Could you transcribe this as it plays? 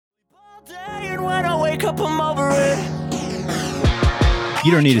wake up, I'm over it.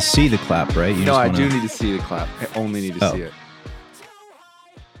 You don't need to see the clap, right? You No, I do need to see the clap. I only need to see it.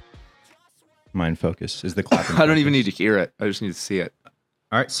 Mind focus is the clap. I don't even need to hear it. I just need to see it.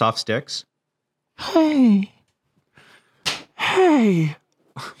 All right, soft sticks. Hey.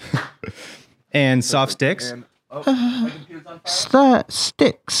 And soft sticks. And, my computer's on fire.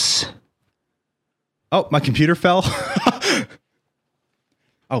 Sticks. Oh, my computer fell.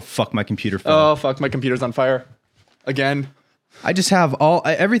 Oh, fuck, my computer fell. Oh, fuck, my computer's on fire. Again. I just have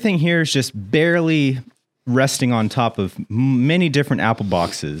everything here is just barely resting on top of many different Apple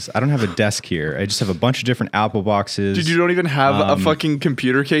boxes. I don't have a desk here. I just have a bunch of different Apple boxes. Dude, you don't even have a fucking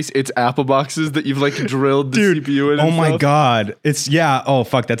computer case. It's Apple boxes that you've like drilled the CPU in. Oh and my stuff. God. Oh,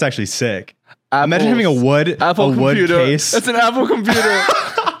 fuck, that's actually sick. Imagine having a wood computer. case. That's an Apple computer.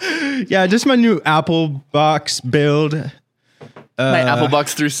 Yeah, just my new Apple box build. My Apple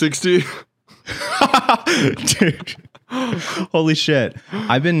Box 360. Dude. Holy shit.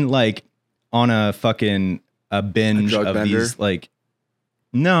 I've been like on a fucking binge drug of bender? these like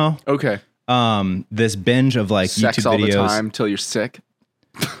no. Okay. This binge of like Sex YouTube all videos the time till you're sick.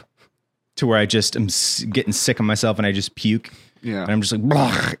 to where I just am getting sick of myself and I just puke. Yeah. And I'm just like,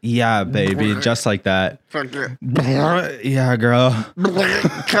 "Blech, yeah, baby, just like that. Blech, yeah, girl.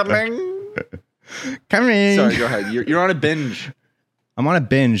 Coming. Coming. Sorry, go ahead. You're on a binge. I'm on a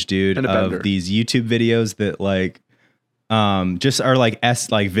binge, dude, And a bender. of these YouTube videos that like just are like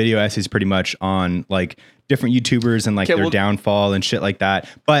video essays pretty much on like different YouTubers and like Okay, their well- downfall and shit like that.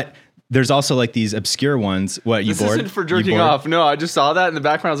 But there's also like these obscure ones. What, you This bored? isn't for You jerking bored? off. No, I just saw that in the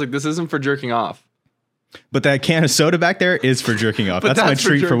background. I was like, this isn't for jerking off. But that can of soda back there is for jerking off. But That's my that's for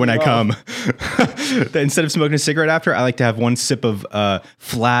treat for when I jerking come. Instead of smoking a cigarette after, I like to have one sip of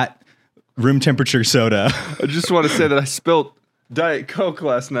flat room temperature soda. I just want to say that I spilt Diet Coke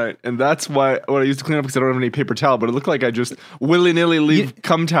last night, and that's what I used to clean up because I don't have any paper towel, but it looked like I just willy-nilly leave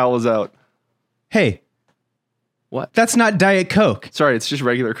cum towels out. Hey, What? that's not Diet Coke. Sorry, it's just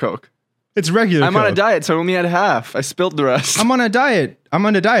regular Coke. It's regular I'm Coke. on a diet, so I only had half. I spilt the rest. I'm on a diet,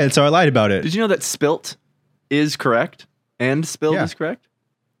 so I lied about it. Did you know that spilt is correct and spilled Yeah. is correct?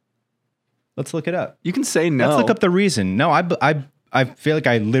 Let's look it up. You can say no. Let's look up the reason. No, I feel like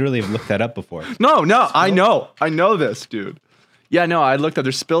I literally have looked that up before. No, I know this, dude. Yeah, no, I looked up.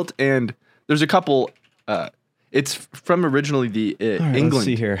 There's spilt and there's a couple. It's from originally the let's England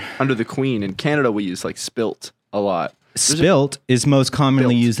see here. under the Queen. In Canada, we use like spilt a lot. Spilt is most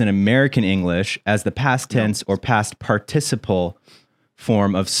commonly Spilt. used in American English as the past tense or past participle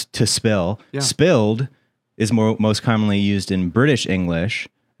form of to spill. Yeah. Spilled is most commonly used in British English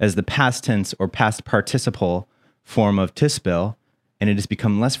as the past tense or past participle form of to spill, and it has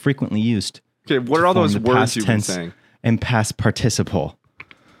become less frequently used. Okay, what are all those form the words past you've been tense saying? and past participle.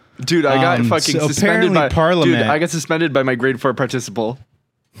 Dude, I got fucking so suspended apparently by Parliament- Dude, I got suspended by my grade 4 participle.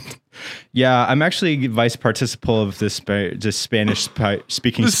 Yeah, I'm actually vice participle of this just Spanish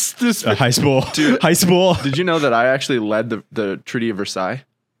speaking This- high school. Dude. High school. Did you know that I actually led the Treaty of Versailles?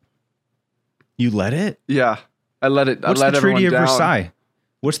 You led it? Yeah, I led it. What's I led the Treaty of everyone down. Versailles?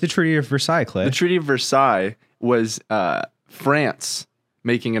 What's the Treaty of Versailles, Clay? The Treaty of Versailles was France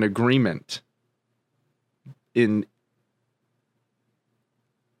making an agreement in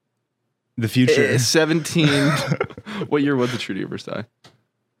the future. 17. What year was the Treaty of Versailles?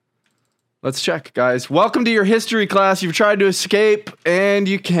 Let's check, guys. Welcome to your history class. You've tried to escape and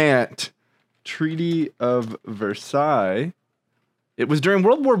you can't. Treaty of Versailles. It was during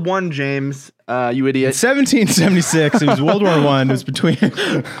World War I, James. You idiot. 1776. It was World War I. It was between.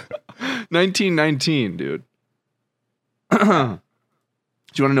 1919, dude. Do you want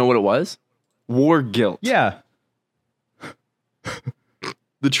to know what it was? War guilt. Yeah.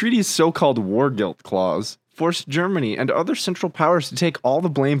 The treaty's so-called war guilt clause forced Germany and other Central Powers to take all the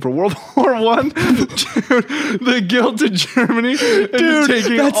blame for World War I. Dude, the guilt of Germany into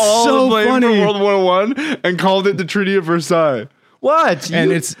taking that's all so the blame funny. for World War I and called it the Treaty of Versailles. What?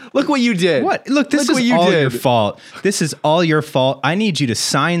 And it's look what you did. what? Look, this Look what is you all did. your fault. This is all your fault. I need you to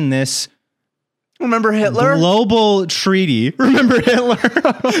sign this Remember Hitler? global treaty. Remember Hitler?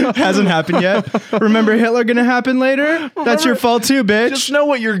 Hasn't happened yet. Remember Hitler gonna happen later? That's your fault too, bitch. Just know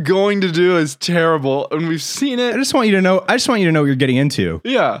what you're going to do is terrible, and we've seen it. I just want you to know what you're getting into.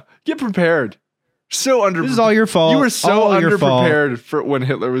 Yeah, get prepared. So under. This is all your fault. You were so All your fault. underprepared for when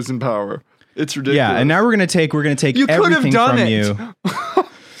Hitler was in power. It's ridiculous. Yeah, and now we're gonna take You could have everything done from it. you.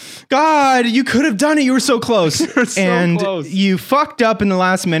 God, you could have done it. You were so close. were so and close. you fucked up in the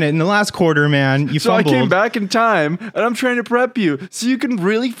last minute, in the last quarter, man. You So fumbled. I came back in time, and I'm trying to prep you so you can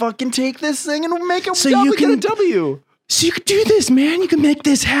really fucking take this thing and make it So you get a can- W. So you could do this, man. You can make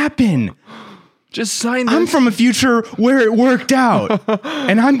this happen. Just sign this. I'm from a future where it worked out,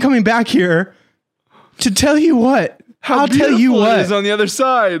 and I'm coming back here to tell you what. I'll tell you beautiful it what. is on the other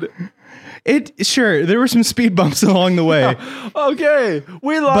side. Sure, there were some speed bumps along the way, Okay,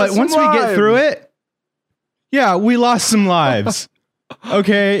 we lost. but some once we get through lives. it, yeah, we lost some lives.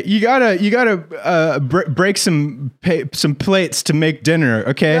 Okay, you gotta break some plates to make dinner.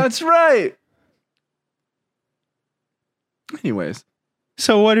 Okay, That's right. Anyways,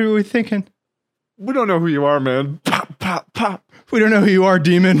 so what are we thinking? we don't know who you are, man. Pop, pop, pop. We don't know who you are,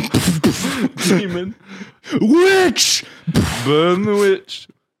 demon. Demon. Witch. Burn the witch.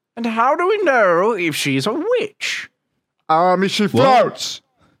 And how do we know if she's a witch? If she floats.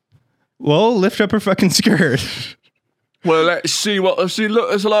 Well, lift up her fucking skirt. Well, let's see what she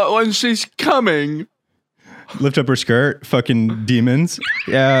looks like when she's coming. Lift up her skirt, fucking demons.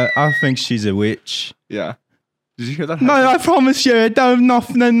 Yeah, I think she's a witch. Yeah. Did you hear that? No, I promise you, I don't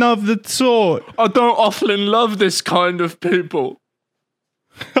nothing of the sort. I don't often love this kind of people.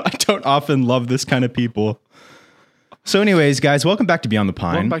 I don't often love this kind of people. So anyways, guys, welcome back to Beyond the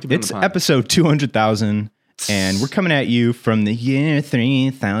Pine. Welcome back to Beyond It's the Pine. episode 200,000, and we're coming at you from the year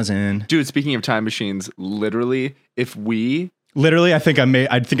 3000. Dude, speaking of time machines, literally, if we... Literally, I think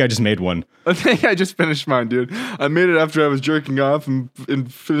I just made one. I think I just finished mine, dude. I made it after I was jerking off and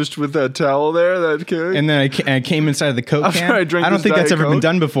finished with that towel there. That kid. And then I came inside of the Coke After can. I drank don't this think that's Diet ever been Coke?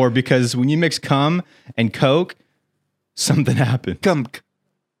 done before, because when you mix cum and Coke, something happens. Gumk.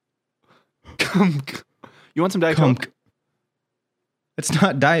 Gumk. You want some Diet Coke? Coke. It's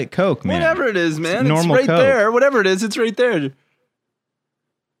not Diet Coke, man. Whatever it is, man. It's normal right Coke. there. Whatever it is, it's right there.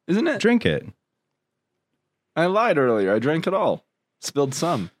 Isn't it? Drink it. I lied earlier. I drank it all. Spilled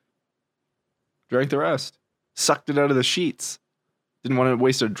some. Drank the rest. Sucked it out of the sheets. Didn't want to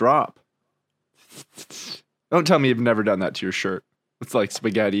waste a drop. Don't tell me you've never done that to your shirt. It's like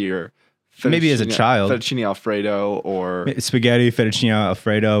spaghetti or Maybe as a child. fettuccine alfredo or Spaghetti, fettuccine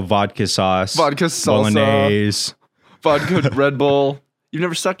alfredo, vodka sauce, vodka salsa, bolognese. vodka Red Bull. You've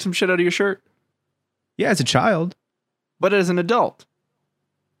never sucked some shit out of your shirt? Yeah, as a child. But as an adult.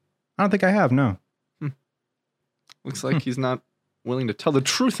 I don't think I have, no. Looks like he's not willing to tell the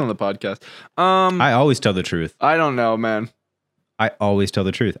truth on the podcast. I always tell the truth. I don't know, man. I always tell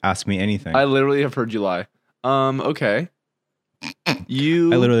the truth. Ask me anything. I literally have heard you lie. Okay. I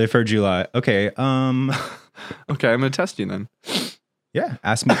literally have heard you lie. Okay, Okay, I'm gonna test you then. yeah,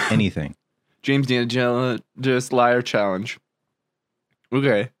 ask me anything. James D'Angelo, just liar challenge.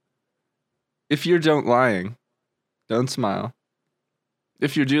 Okay. If you're don't lying, don't smile.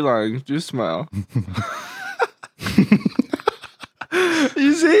 If you do lying, do smile.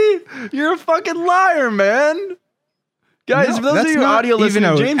 You see? You're a fucking liar, man. Guys, No, for those that's of you not audio even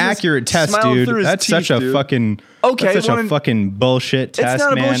listeners, an James just accurate test, smiled dude. through his That's teeth, such a dude. fucking Okay, that's such well, a fucking bullshit test,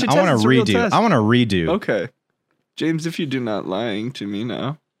 not a man. bullshit I test, want it's to a real redo. test. I want to redo. Okay. James, if you do not lying to me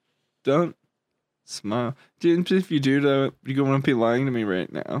now, don't smile. James, if you do that, you want to be lying to me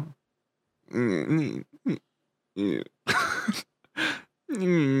right now.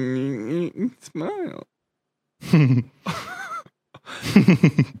 Smile.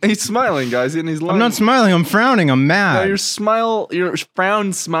 He's smiling, guys, and he's lying. I'm not smiling. I'm frowning. I'm No, mad. you're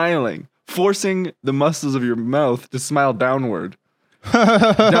frown smiling, forcing the muscles of your mouth to smile downward.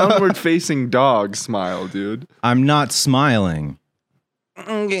 Downward facing dog smile, dude. I'm not smiling.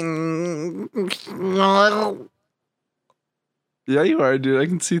 Yeah, you are, dude. I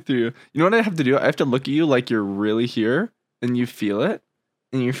can see through you. You know what I have to do? I have to look at you like you're really here, and you feel it,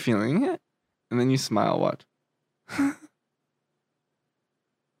 and you're feeling it, and then you smile. What?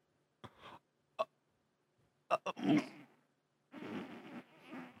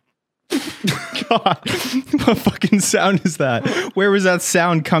 God, what fucking sound is that? Where was that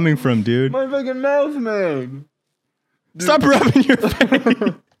sound coming from, dude? My fucking mouth, man. Stop rubbing your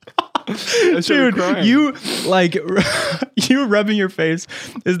face. started Dude, crying. you like you rubbing your face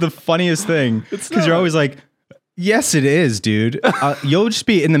is the funniest thing It's because you're not. always like, yes, it is, dude. You'll just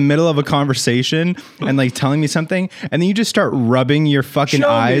be in the middle of a conversation and like telling me something, and then you just start rubbing your fucking Show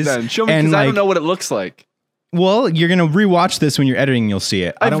eyes. me then. Show me and because like, I don't know what it looks like. well, you're gonna rewatch this when you're editing. You'll see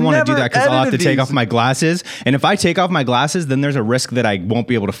it. I I've don't want to do never that because I'll have to edited take these. off my glasses, and if I take off my glasses, then there's a risk that I won't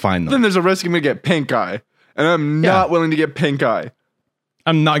be able to find them. Then there's a risk I'm gonna get pink eye, and I'm Yeah. not willing to get pink eye.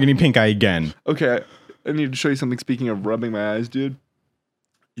 I'm not getting pink eye again. Okay, I need to show you something. Speaking of rubbing my eyes, dude.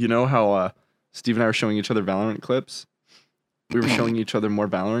 You know how Steve and I were showing each other Valorant clips? We were showing each other more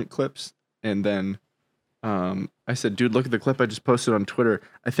Valorant clips, and then I said, dude, look at the clip I just posted on Twitter.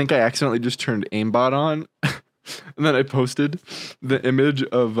 I think I accidentally just turned aimbot on. And then I posted the image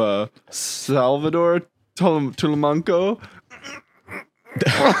of Salvador Tulamanco.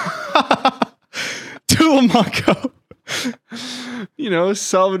 Salamanca.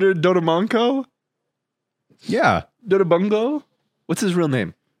 Salvador Dodamanco? Yeah. Dodabungo? What's his real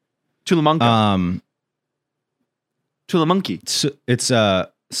name? Chulamanca. Chulamonkey. It's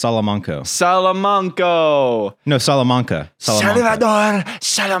Salamanca. Salamanco. No, Salamanca. Salvador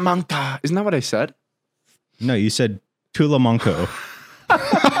Salamanca. Isn't that what I said? No, you said Tulamanco.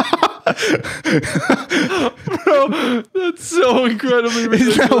 Bro, that's so incredibly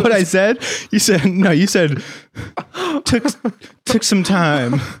ridiculous. Isn't that what I said? You said took some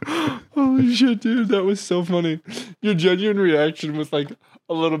time. Holy shit, dude. That was so funny. Your genuine reaction was like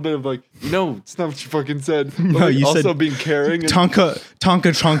a little bit of like, no, it's not what you fucking said. But No, like you also said being caring. Tonka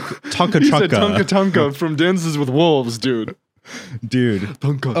You said Tonka from Dances with Wolves, dude. Dude.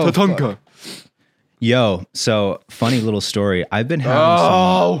 Tonka. Yo, so funny little story. I've been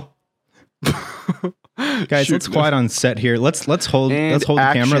having guys, Shoot. let's quiet on set here. Let's hold And the camera.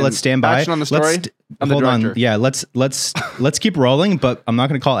 action. Let's stand by. Action on the story? I'm the hold on. director. Yeah, let's keep rolling, but I'm not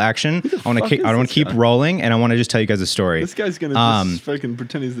going to call action. I want to keep rolling, and I want to just tell you guys a story. This guy's gonna just fucking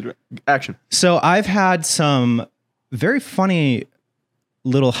pretend he's the director. Action. So I've had some very funny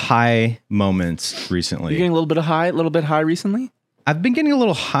little high moments recently. You getting a little bit high recently? I've been getting a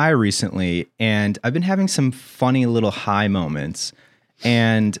little high recently, and I've been having some funny little high moments.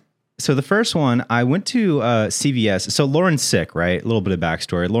 And so the first one, I went to CVS. So Lauren's sick, right? A little bit of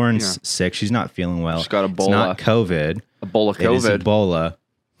backstory. Lauren's sick. She's not feeling well. She's got Ebola. It's not COVID. Ebola It is COVID.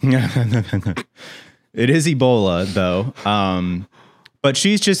 Ebola. It is Ebola, though. But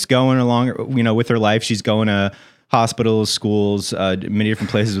she's just going along, with her life. She's going to hospitals, schools, many different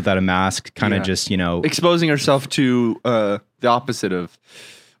places without a mask, kind of just, exposing herself to the opposite of,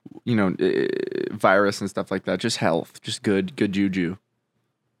 virus and stuff like that. Just health, just good juju.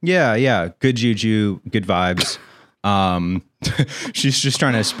 Yeah. Good juju, good vibes. She's just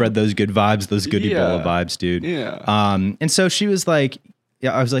trying to spread those good vibes, those good Ebola vibes, dude. Yeah. And so she was like,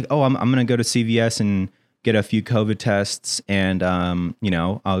 I was like, oh, I'm going to go to CVS and get a few COVID tests, and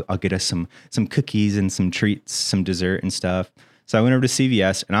I'll get us some cookies and some treats, some dessert and stuff. So I went over to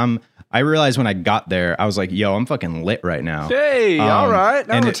CVS, and I realized when I got there, I was like, yo, I'm fucking lit right now. Hey, all right.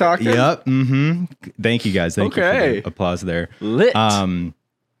 Now we're talking. Yep. Mm-hmm. Thank you guys. Thank you for the applause there. Lit.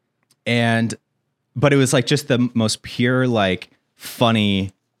 But it was like just the most pure, like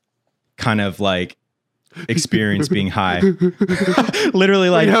funny kind of like experience being high. Literally,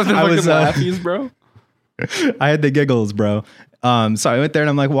 like you have the I was laughies, bro. I had the giggles, bro. So I went there and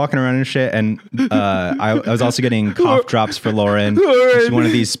I'm like walking around and shit, and I was also getting cough drops for Lauren. She's one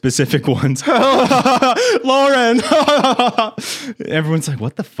of these specific ones. Lauren. Everyone's like,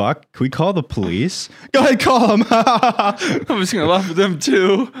 "What the fuck? Can we call the police?" Go ahead, call them. I'm just gonna laugh at them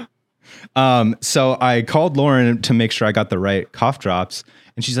too. So I called Lauren to make sure I got the right cough drops.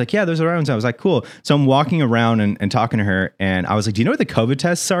 And she's like, yeah, those are around. I was like, cool. So I'm walking around and talking to her. And I was like, do you know where the COVID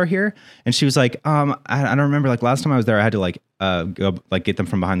tests are here? And she was like, I don't remember. Like last time I was there, I had to go get them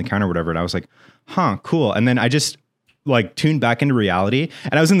from behind the counter or whatever. And I was like, huh, cool. And then I just like tuned back into reality.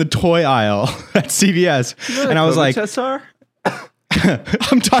 And I was in the toy aisle at CVS. You know and I was COVID like, tests are?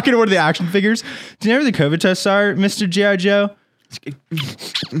 I'm talking to one of the action figures. Do you know where the COVID tests are, Mr. G.I. Joe?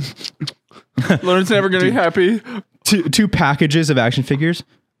 Lauren's never going to be happy. Two packages of action figures.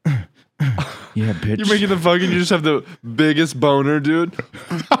 Yeah, bitch. You're making the fucking, you just have the biggest boner, dude.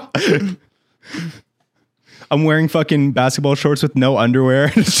 I'm wearing fucking basketball shorts with no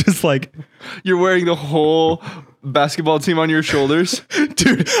underwear. It's just like, you're wearing the whole basketball team on your shoulders.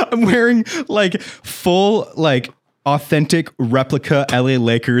 Dude, I'm wearing like full, like authentic replica LA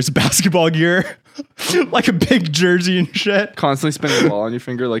Lakers basketball gear. Like a big jersey and shit. Constantly spinning the ball on your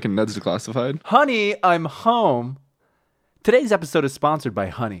finger like in Ned's Declassified. Honey, I'm home. Today's episode is sponsored by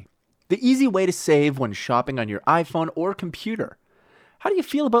Honey, the easy way to save when shopping on your iPhone or computer. How do you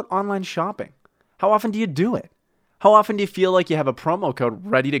feel about online shopping? How often do you do it? How often do you feel like you have a promo code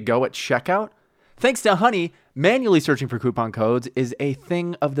ready to go at checkout? Thanks to Honey, manually searching for coupon codes is a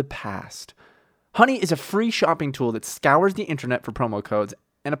thing of the past. Honey is a free shopping tool that scours the internet for promo codes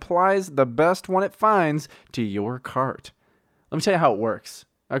and applies the best one it finds to your cart. Let me tell you how it works,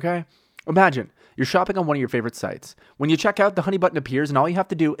 okay? Imagine you're shopping on one of your favorite sites. When you check out, the Honey button appears, and all you have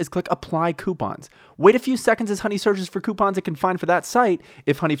to do is click Apply Coupons. Wait a few seconds as Honey searches for coupons it can find for that site.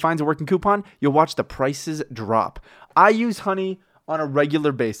 If Honey finds a working coupon, you'll watch the prices drop. I use Honey on a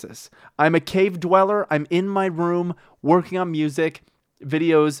regular basis. I'm a cave dweller. I'm in my room working on music,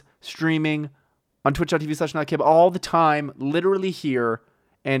 videos, streaming on twitch.tv/NotCabe all the time, literally here.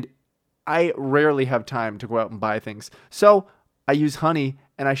 And I rarely have time to go out and buy things. So I use Honey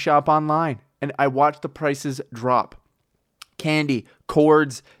and I shop online and I watch the prices drop. candy,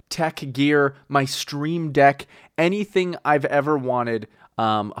 cords, tech gear, my Stream Deck, anything I've ever wanted.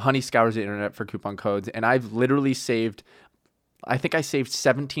 Honey scours the internet for coupon codes, and I've literally saved, I think I saved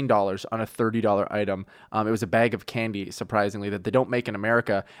 $17 on a $30 item. It was a bag of candy, surprisingly, that they don't make in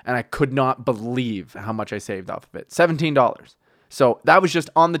America, and I could not believe how much I saved off of it. $17. So that was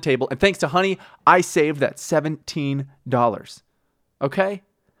just on the table, and thanks to Honey, I saved that $17. Okay?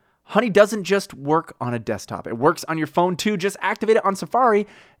 Honey doesn't just work on a desktop. It works on your phone too. Just activate it on Safari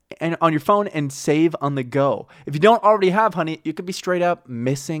and on your phone and save on the go. If you don't already have Honey, you could be straight up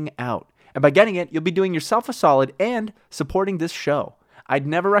missing out. And by getting it, you'll be doing yourself a solid and supporting this show. I'd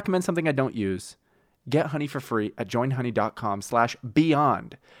never recommend something I don't use. Get Honey for free at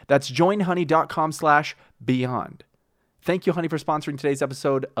joinhoney.com/beyond. That's joinhoney.com/beyond. Thank you, Honey, for sponsoring today's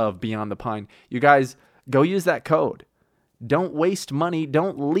episode of Beyond the Pine. You guys, go use that code. Don't waste money.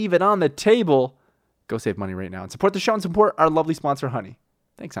 Don't leave it on the table. Go save money right now and support the show and support our lovely sponsor, Honey.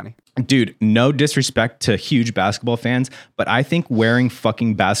 Thanks, Honey. Dude, no disrespect to huge basketball fans, but I think wearing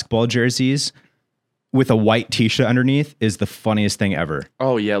fucking basketball jerseys with a white t-shirt underneath is the funniest thing ever.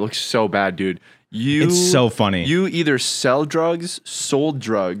 Oh, yeah. It looks so bad, dude. It's so funny. You either sell drugs, sold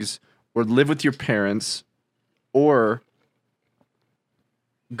drugs, or live with your parents, or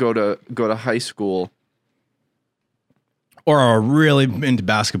go to high school. Or are really into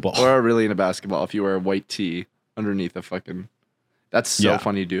basketball. Or are really into basketball if you wear a white tee underneath a fucking... That's so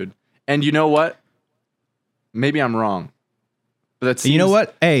funny, dude. And you know what? Maybe I'm wrong. But that's you know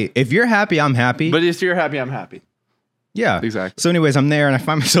what? Hey, if you're happy, I'm happy. But if you're happy, I'm happy. Yeah. Exactly. So anyways, I'm there and I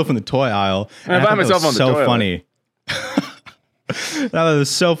find myself in the toy aisle. And I find myself on the toilet. So funny. That was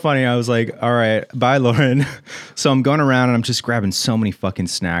so funny. I was like, all right, bye, Lauren. So I'm going around and I'm just grabbing so many fucking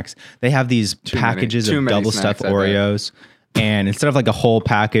snacks. They have these packages of double stuffed Oreos. And instead of like a whole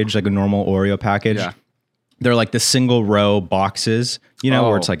package, like a normal Oreo package, they're like the single row boxes, you know,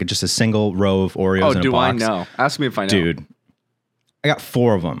 where it's like just a single row of Oreos in a box. Do I know? Ask me if I know. Dude, I got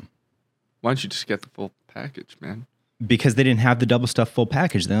 4 of them. Why don't you just get the full package, man? Because they didn't have the double stuffed full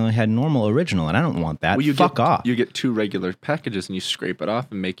package. They only had normal original, and I don't want that. Well, Fuck off. You get 2 regular packages and you scrape it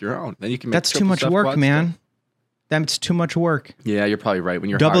off and make your own. Then you can make That's too much work, man. Stuff. That's too much work. Yeah, you're probably right. When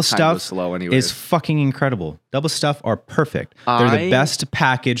your double hard time stuff goes slow anyways. is fucking incredible. Double stuff are perfect. They're the best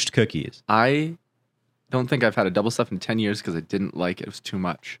packaged cookies. I don't think I've had a double stuff in 10 years because I didn't like it. It was too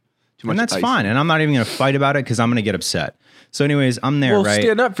much. And that's fine. And I'm not even going to fight about it because I'm going to get upset. So anyways, I'm there, right? Well,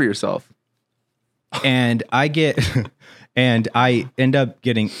 stand up for yourself. And I get, and I end up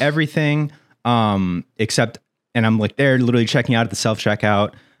getting everything except, and I'm like there literally checking out at the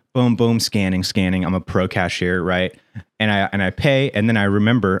self-checkout. Boom, boom, scanning. I'm a pro cashier, right? And I pay, and then I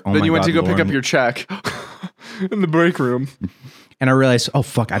remember, then you went to go pick up your check in the break room. And I realized, oh,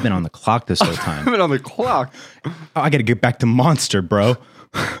 fuck, I've been on the clock this whole time. I've been on the clock. I got to get back to Monster, bro.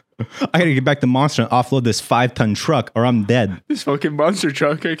 I got to get back to Monster and offload this 5-ton truck or I'm dead. This fucking monster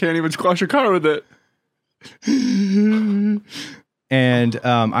truck, I can't even squash a car with it. And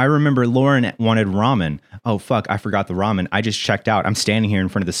I remember Lauren wanted ramen. Oh, fuck, I forgot the ramen. I just checked out. I'm standing here in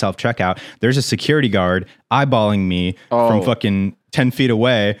front of the self-checkout. There's a security guard eyeballing me from fucking 10 feet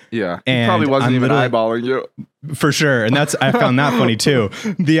away. Yeah, and he probably wasn't even eyeballing you. For sure. And I found that funny too.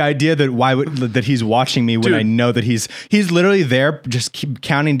 The idea that that he's watching me when I know that he's literally there, just keep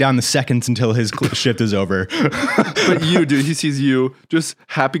counting down the seconds until his shift is over. But you, dude, he sees you just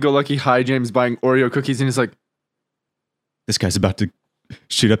happy-go-lucky hi James buying Oreo cookies and he's like, this guy's about to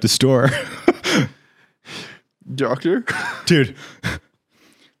shoot up the store. Doctor? Dude.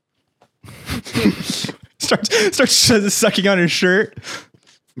 starts sucking on his shirt.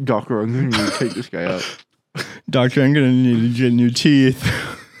 Doctor, I'm going to need to take this guy out. Doctor, I'm going to need to get new teeth.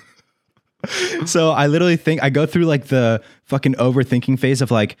 So I literally I go through like the fucking overthinking phase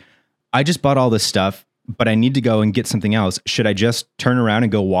of like, I just bought all this stuff, but I need to go and get something else. Should I just turn around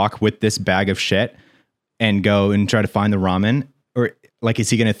and go walk with this bag of shit and go and try to find the ramen? Or like,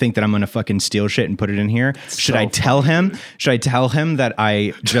 is he going to think that I'm going to fucking steal shit and put it in here? Should I tell him that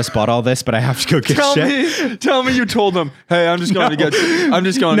I just bought all this, but I have to go get shit? Tell me you told him, hey, I'm just going to get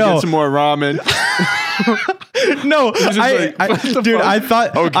some more ramen. No, I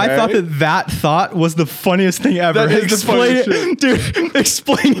thought that thought was the funniest thing ever. That is the funniest shit. Dude,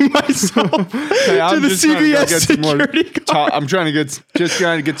 explaining myself to the CVS security guard. I'm trying to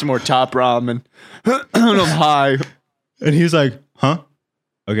get some more top ramen. And I'm high. And he's like, huh?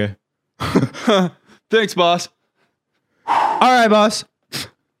 Okay. Thanks, boss. All right, boss.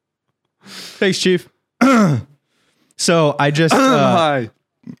 Thanks, chief. So I just hi.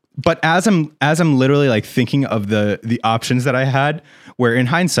 But as I'm literally like thinking of the options that I had, where in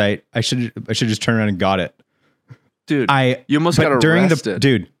hindsight I should just turn around and got it. dude. You almost got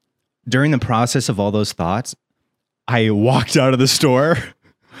arrested. During the process of all those thoughts, I walked out of the store.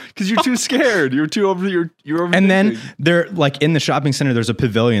 Because you're too scared. You're too over. You're over. And then they're like in the shopping center. There's a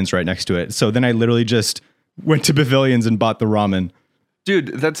Pavilions right next to it. So then I literally just went to Pavilions and bought the ramen. Dude,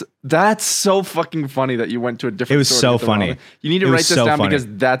 that's so fucking funny that you went to a different. It was store so to get the funny. ramen. You need to write this down because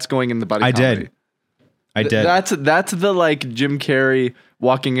that's going in the buddy. I comedy. did. That's the like Jim Carrey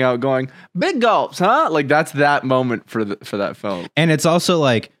walking out going big gulps, huh? Like that's that moment for that film. And it's also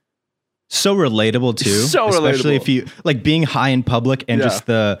like so relatable too. So especially relatable. if you like being high in public and just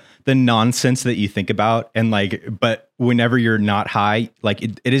the nonsense that you think about. And like, but whenever you're not high, like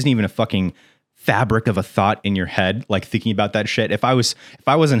it isn't even a fucking fabric of a thought in your head, like thinking about that shit. If I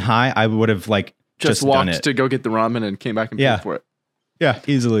wasn't high, I would have like just done walked it. to go get the ramen and came back and paid for it. Yeah,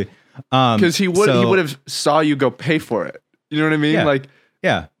 easily. Because he would have saw you go pay for it. You know what I mean? Yeah. Like,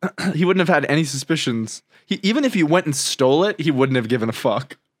 yeah, he wouldn't have had any suspicions. Even if you went and stole it, he wouldn't have given a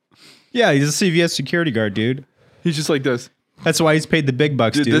fuck. yeah. He's a CVS security guard, dude. He's just like this. That's why he's paid the big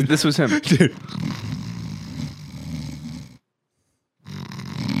bucks, dude. This was him. Dude.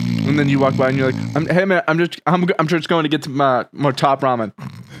 And then you walk by and you're like, "Hey man, I'm just going to get some more top ramen."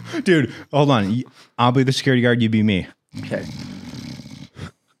 Dude, hold on. I'll be the security guard. You be me. Okay.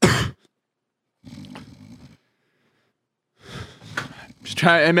 Just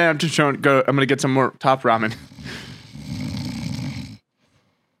try. Hey man, I'm just trying to go. I'm gonna get some more top ramen.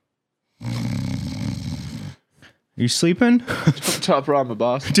 Are you sleeping? Top ramen,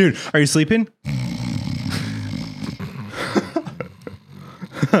 boss. Dude, are you sleeping?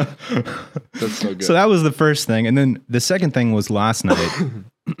 That's so good. So that was the first thing. And then the second thing was last night.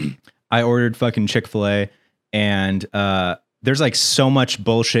 I ordered fucking Chick-fil-A and there's like so much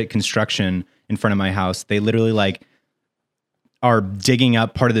bullshit construction in front of my house. They literally like are digging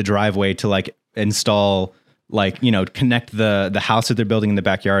up part of the driveway to like install like, you know, connect the house that they're building in the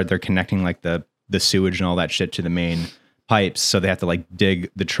backyard. They're connecting like the sewage and all that shit to the main pipes. So they have to like dig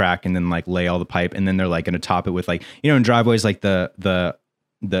the track and then like lay all the pipe. And then they're like going to top it with like, you know, in driveways, like the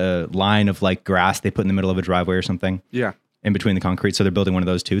line of like grass they put in the middle of a driveway or something. Yeah. In between the concrete. So they're building one of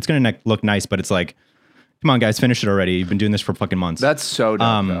those too. It's going to look nice, but it's like, come on guys, finish it already. You've been doing this for fucking months. That's so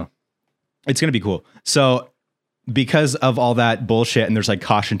dumb though. It's going to be cool. So because of all that bullshit and there's like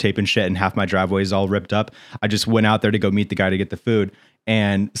caution tape and shit and half my driveway is all ripped up, I just went out there to go meet the guy to get the food.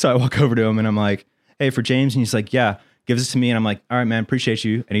 And so I walk over to him and I'm like, hey, for James. And he's like, yeah, gives this to me. And I'm like, all right, man, appreciate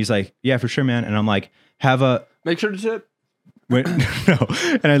you. And he's like, yeah, for sure, man. And I'm like, make sure to tip. Wait, no.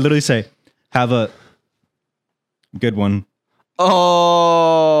 And I literally say, have a good one.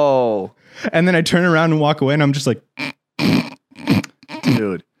 Oh. And then I turn around and walk away and I'm just like,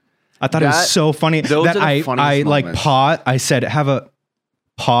 dude. I thought it was so funny that I like I said,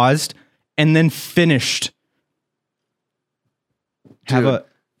 paused and then finished. Have a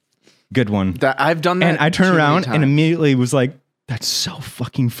good one. I've done that. And I turn around and immediately was like, that's so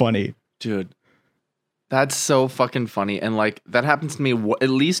fucking funny. Dude. That's so fucking funny. And like that happens to me at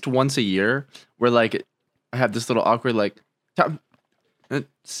least once a year where like I have this little awkward like and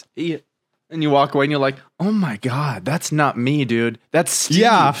you walk away and you're like, oh my God, that's not me, dude. That's Steve.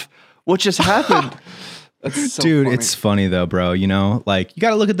 Yeah. What just happened? That's so dude, funny. it's funny though, bro. You know, like you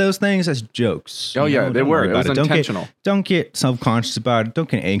got to look at those things as jokes. Oh yeah, know? they were. It was intentional. Don't get self-conscious about it. Don't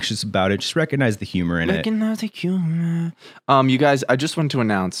get anxious about it. Just recognize the humor in it. Recognize the humor. You guys, I just want to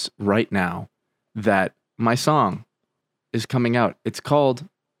announce right now that my song is coming out. It's called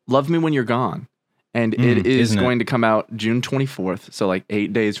 "Love Me When You're Gone." And it is going to come out June 24th, so like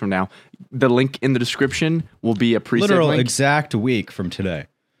 8 days from now. The link in the description will be a pre-save literal link. exact week from today.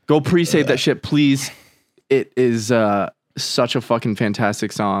 Go pre-save that shit, please. It is such a fucking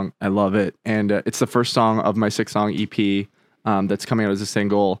fantastic song. I love it. And it's the first song of my 6-song EP that's coming out as a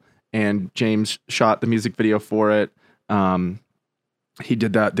single. And James shot the music video for it. He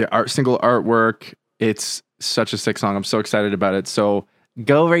did the single artwork. It's such a sick song. I'm so excited about it. So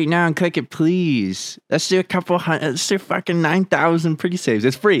go right now and click it, please. Let's do let's do fucking 9,000 pre-saves.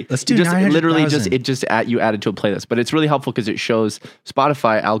 It's free. Let's do just 900,000. literally you add it to a playlist, but it's really helpful because it shows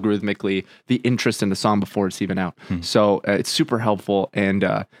Spotify algorithmically the interest in the song before it's even out. So it's super helpful, and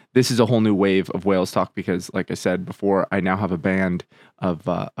this is a whole new wave of Whales Talk because, like I said before, I now have a band of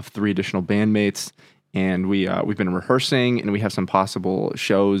 3 additional bandmates, and we've been rehearsing, and we have some possible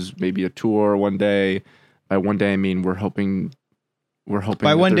shows, maybe a tour one day. By one day, I mean we're hoping.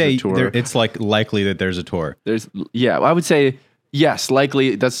 By one day, tour. it's like likely that there's a tour. I would say Yes,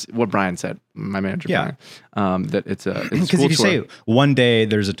 likely. That's what Brian said, my manager. Yeah. Brian, that it's a Because school if you tour. say one day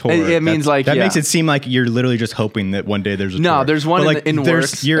there's a tour, It means like, that yeah. makes it seem like you're literally just hoping that one day there's a tour. No, there's one But, in the- in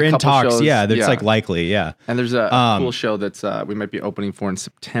works, You're a in couple talks. shows, Yeah, that's yeah. like likely. Yeah. And there's a cool show that's we might be opening for in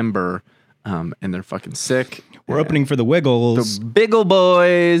September, and they're fucking sick. We're opening for the Wiggles. Biggle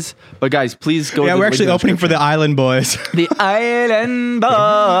Boys. But guys, please go. Yeah, to we're the actually link in opening for the Island Boys. the Island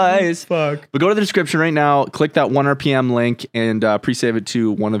Boys. Fuck. But go to the description right now, click that 1 RPM link, and pre-save it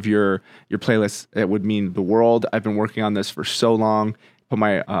to one of your playlists. It would mean the world. I've been working on this for so long. Put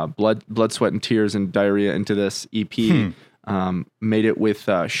my blood, sweat, and tears and diarrhea into this EP. Made it with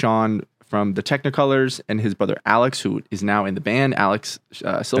Sean from the Technicolors and his brother Alex, who is now in the band. Alex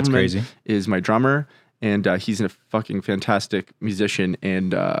Silverman crazy. is my drummer. And he's a fucking fantastic musician,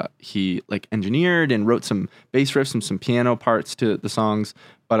 and he like engineered and wrote some bass riffs and some piano parts to the songs.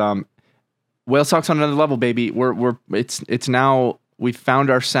 But Whale Talk's on another level, baby. It's now we found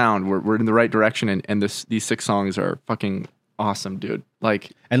our sound. We're in the right direction, and these 6 songs are fucking awesome, dude.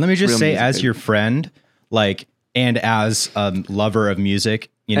 Like, And let me just real say, music, as baby. your friend, like, and as a lover of music,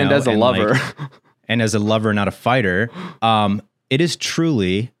 you know, And as a lover. and as a lover, not a fighter, it is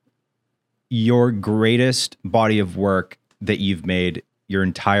truly your greatest body of work that you've made your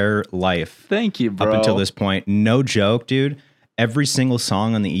entire life. Thank you, bro. Up until this point. No joke, dude. Every single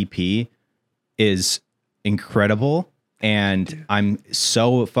song on the EP is incredible. And I'm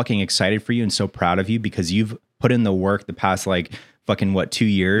so fucking excited for you and so proud of you because you've put in the work the past like fucking 2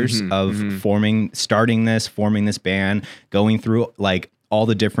 years of forming this band, going through like all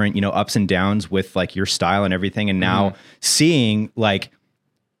the different, you know, ups and downs with like your style and everything. And now seeing like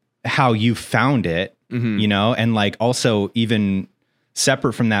how you found it, you know, and like also even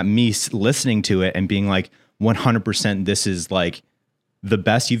separate from that, me listening to it and being like 100% this is like the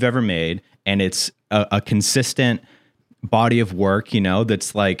best you've ever made. And it's a consistent body of work, you know,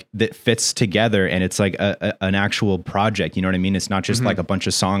 that's like that fits together and it's like an actual project. You know what I mean? It's not just like a bunch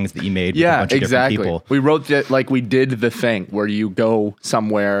of songs that you made with a bunch of different people. We wrote that, like we did the thing where you go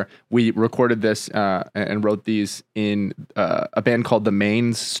somewhere. We recorded this and wrote these in a band called The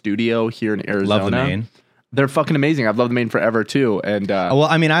Main's studio here in Arizona. Love the Main. They're fucking amazing. I've loved The Main forever too. And Well,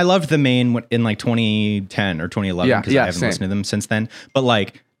 I mean, I loved the Main in like 2010 or 2011 because I haven't same. listened to them since then. But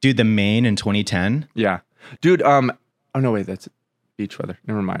like, dude, the Main in 2010. yeah, dude. Oh no, wait, that's Beach Weather.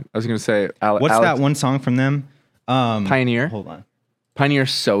 Never mind. I was gonna say, What's that one song from them? Pioneer. Hold on.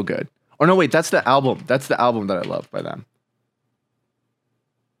 Pioneer's so good. Or no, wait, that's the album. That's the album that I love by them.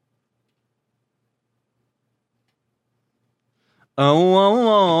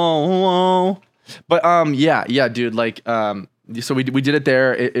 Oh. But yeah, dude. Like, so we did it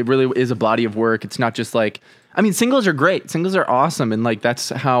there. It really is a body of work. It's not just like, I mean, singles are great. Singles are awesome, and like that's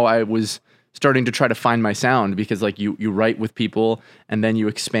how I was starting to try to find my sound because like you write with people and then you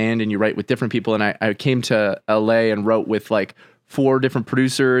expand and you write with different people. And I came to LA and wrote with like 4 different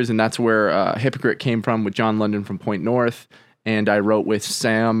producers, and that's where Hypocrite came from with John London from Point North. And I wrote with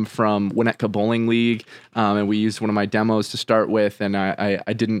Sam from Winnetka Bowling League, and we used one of my demos to start with. And I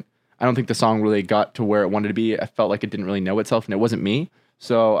don't think the song really got to where it wanted to be. I felt like it didn't really know itself, and it wasn't me.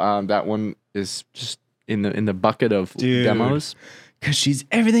 So that one is just in the bucket of demos. Cause she's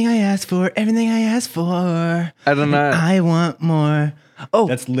everything I asked for, everything I asked for. I don't know. I want more. Oh,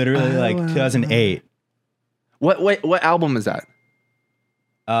 That's literally like 2008. what album is that?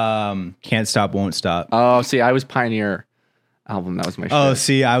 Can't Stop, Won't Stop. Oh, see, I was Pioneer album. That was my shit. Oh,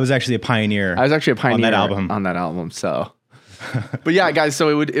 see, I was actually a pioneer. I was actually a pioneer on that album. So, but yeah, guys. So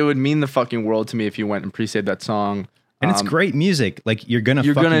it would mean the fucking world to me if you went and pre-saved that song. And it's great music. Like you're gonna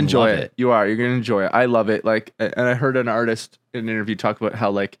enjoy love it. You're gonna enjoy it. I love it. Like, and I heard an artist in an interview talk about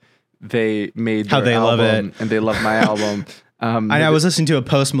how like they made How their they love album it. and they love my album. I was listening to a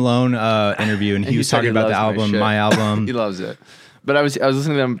Post Malone interview, and he was said talking he about the loves album, shit. my album. He loves it. But I was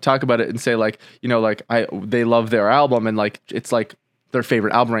listening to them talk about it and say like, you know, like they love their album and like it's like their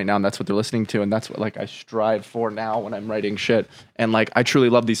favorite album right now, and that's what they're listening to, and that's what like I strive for now when I'm writing shit. And like I truly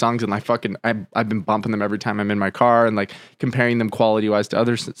love these songs, and I've been bumping them every time I'm in my car and like comparing them quality wise to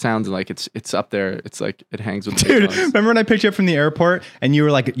other sounds, and like it's up there. It's like it hangs with the big Dude, songs. remember when I picked you up from the airport and you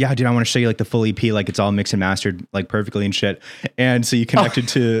were like, yeah, dude, I want to show you like the full EP, like it's all mixed and mastered like perfectly and shit. And so you connected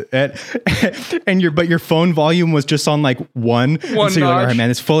to it and your phone volume was just on like one. And so you're like, all right, notch. man,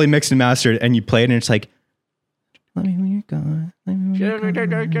 it's fully mixed and mastered. And you play it and it's like, let me when you're gone. Let me when you're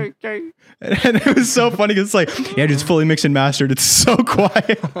gone. And it was so funny because it's like, yeah, dude, it's fully mixed and mastered. It's so quiet.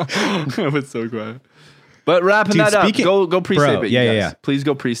 It was so quiet. But wrapping Dude, that up, speaking- go pre-save Bro, it. you yeah, guys. yeah. Please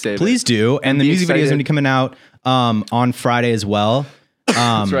go pre-save it. Please do. And the be music video is going excited. to be coming out on Friday as well.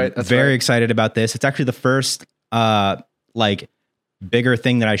 That's right. That's very right. excited about this. It's actually the first like bigger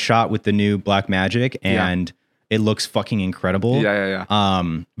thing that I shot with the new Blackmagic, and it looks fucking incredible.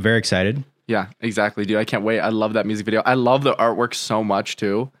 Yeah. Very excited. Yeah, exactly, dude. I can't wait. I love that music video. I love the artwork so much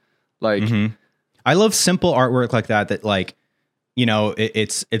too. Like, I love simple artwork like that. That like, you know,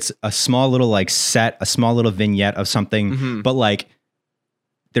 it's a small little like set, a small little vignette of something, but like,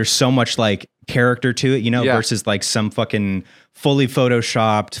 there's so much like character to it, you know, versus like some fucking fully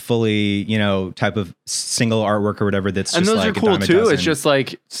photoshopped, fully, you know, type of single artwork or whatever. That's and just those like are cool a dime a too. dozen. It's just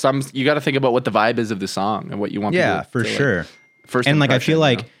like you got to think about what the vibe is of the song and what you want. Yeah, people for to, sure. Like, first and like I impression, feel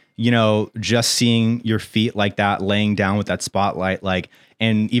like you know, just seeing your feet like that, laying down with that spotlight, like,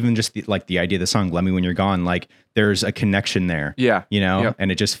 and even just the idea of the song "Let Me When You're Gone," like there's a connection there. Yeah, you know, yep.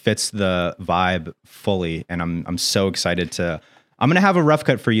 and it just fits the vibe fully. And I'm so excited to. I'm gonna have a rough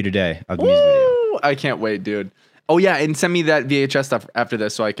cut for you today of the music video. I can't wait, dude. Oh yeah, and send me that VHS stuff after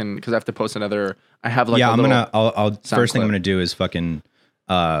this so I can, because I have to post another. I have like I'll first thing clip. I'm gonna do is fucking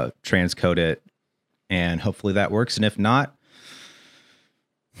transcode it, and hopefully that works. And if not,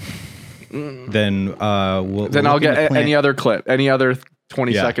 then I'll get any other clip, any other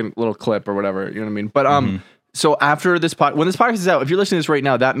 20-second little clip or whatever. You know what I mean? But so after this when this podcast is out, if you're listening to this right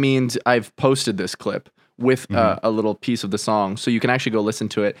now, that means I've posted this clip with a little piece of the song, so you can actually go listen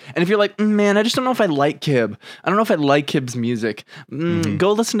to it. And if you're like, man, I just don't know if I like Kib. I don't know if I like Kib's music.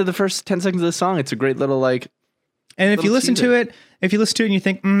 Go listen to the first 10 seconds of the song. It's a great little like. And if you listen to it, and you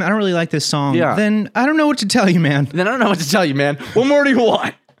think, I don't really like this song, then I don't know what to tell you, man. Then I don't know what to tell you, man. What more do you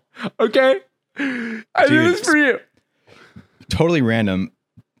want? Okay, I do this for you. Totally random,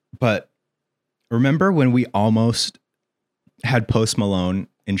 but remember when we almost had Post Malone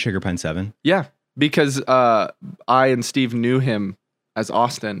in Sugar Pine 7? Yeah. Because I and Steve knew him as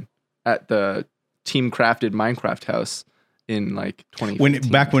Austin at the Team Crafted Minecraft house in like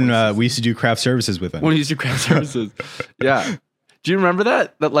 2015. Back when we used to do craft services with him. When we used to do craft services. Yeah. Do you remember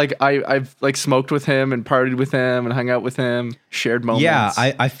that? That like I've like smoked with him and partied with him and hung out with him, shared moments. Yeah,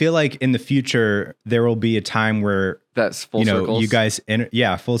 I feel like in the future there will be a time where that's full circle. You guys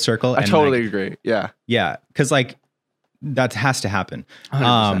full circle. I totally agree. Yeah. Yeah, because like that has to happen.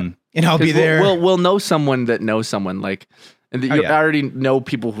 100%. And I'll be there. We'll know someone that knows someone, like, and you already know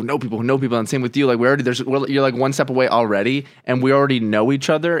people who know people who know people. And same with you. Like you're like one step away already, and we already know each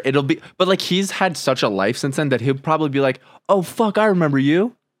other. It'll be, but like he's had such a life since then that he'll probably be like, oh fuck, I remember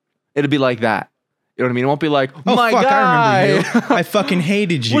you. It'll be like that. You know what I mean? It won't be like, oh my fuck, guy, I remember you. I fucking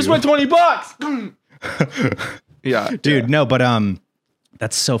hated you. Where's my $20? Yeah, dude. No, but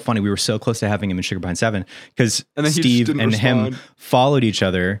that's so funny. We were so close to having him in Sugar Pine 7 because Steve and him followed each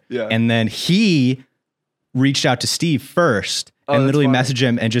other. Yeah. And then he reached out to Steve first and literally messaged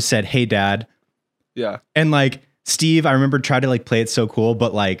him and just said, hey, Dad. Yeah. And like Steve, I remember tried to like play it so cool,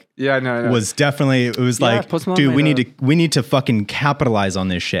 but like was definitely, it was like, dude, we need to fucking capitalize on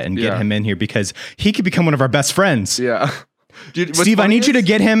this shit and get him in here because he could become one of our best friends. Yeah. Dude, Steve, I need you to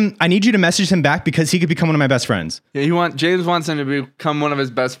get him. I need you to message him back because he could become one of my best friends. Yeah, James wants him to become one of his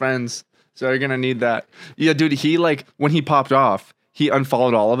best friends. So you're gonna need that. Yeah, dude. He like when he popped off, he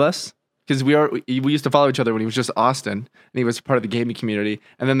unfollowed all of us because we used to follow each other when he was just Austin and he was part of the gaming community.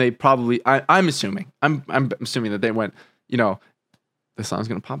 And then they probably, I'm assuming that they went, you know, the song's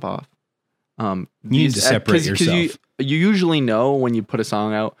gonna pop off. You need to separate yourself. You usually know when you put a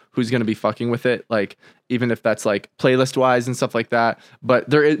song out who's going to be fucking with it, like even if that's like playlist wise and stuff like that. But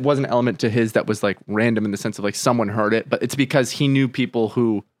there was an element to his that was like random in the sense of like someone heard it, but it's because he knew people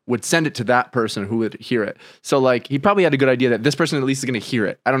who would send it to that person who would hear it. So like he probably had a good idea that this person at least is going to hear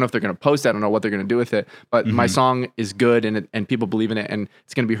it. I don't know if they're going to post it. I don't know what they're going to do with it, but my song is good and people believe in it and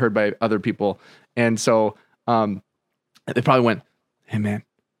it's going to be heard by other people. And so they probably went, hey man,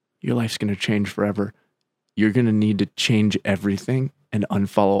 your life's going to change forever. You're going to need to change everything and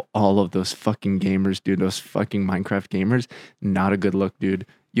unfollow all of those fucking gamers, dude. Those fucking Minecraft gamers. Not a good look, dude.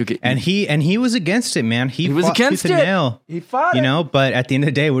 He was against it, man. He was against it. Nail, he fought you know, but at the end of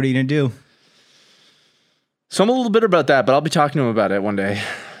the day, what are you going to do? So I'm a little bitter about that, but I'll be talking to him about it one day.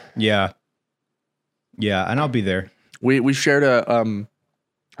 Yeah. Yeah, and I'll be there. We shared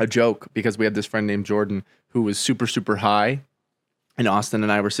a joke because we had this friend named Jordan who was super, super high. And Austin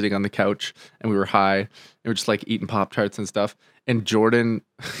and I were sitting on the couch and we were high and we were just like eating Pop-Tarts and stuff. And Jordan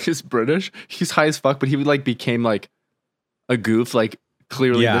is British. He's high as fuck, but he like became like a goof. Like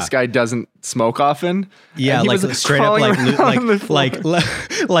clearly this guy doesn't smoke often. Yeah, like straight up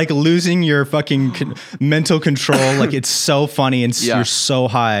like losing your fucking mental control. Like it's so funny and you're so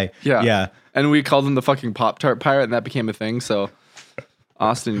high. Yeah. And we called him the fucking Pop-Tart pirate and that became a thing. So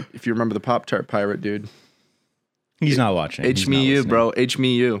Austin, if you remember the Pop-Tart pirate, dude. He's not watching. H me you, bro. H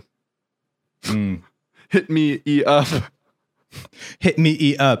me you. Hit me E up. Hit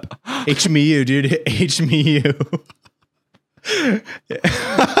me up. H me you, dude. H me you.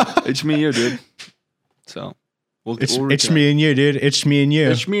 It's me, you, dude. So It's reconnect. me and you, dude. It's me and you.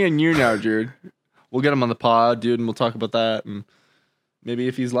 It's me and you now, dude. We'll get him on the pod, dude, and we'll talk about that. And maybe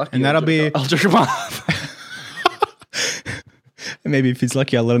if he's lucky, And that'll I'll jerk him off. Maybe if he's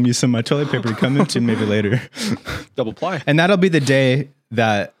lucky, I'll let him use some of my toilet paper to come into maybe later. Double ply. And that'll be the day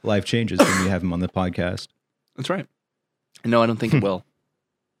that life changes when we have him on the podcast. That's right. No, I don't think it will.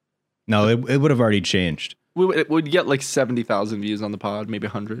 No, it would have already changed. It would get like 70,000 views on the pod, maybe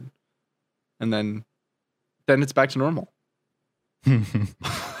 100, and then it's back to normal.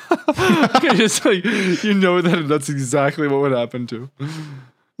 Just like you know that's exactly what would happen to.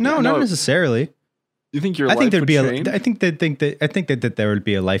 No, Yeah, not necessarily. You think your I think life there'd would be change? I think that there would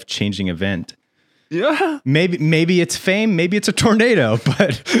be a life-changing event. Yeah. Maybe it's fame, maybe it's a tornado,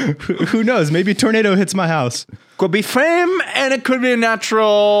 but who knows? Maybe a tornado hits my house. Could be fame and it could be a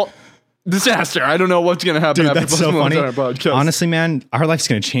natural disaster. I don't know what's gonna happen. Dude, after that's so posting funny. on our podcast. Honestly, man, our life's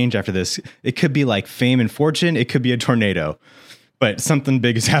gonna change after this. It could be like fame and fortune. It could be a tornado, but something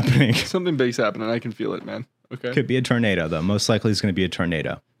big is happening. Something big's happening. I can feel it, man. Okay. Could be a tornado, though. Most likely, it's gonna be a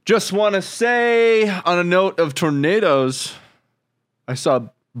tornado. Just want to say, on a note of tornadoes, I saw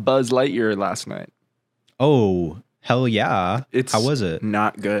Buzz Lightyear last night. Oh, hell yeah! It's How was it?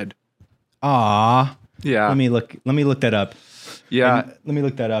 Not good. Ah, Yeah. let me look that up. Yeah. Let me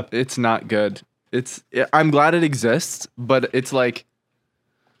look that up. It's not good. I'm glad it exists, but it's like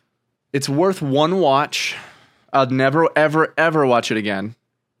it's worth one watch. I'll never ever ever watch it again.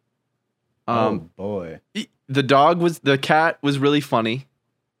 Oh boy. The cat was really funny.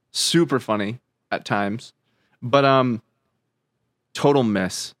 Super funny at times. But total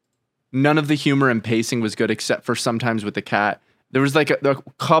miss. None of the humor and pacing was good except for sometimes with the cat. There was like a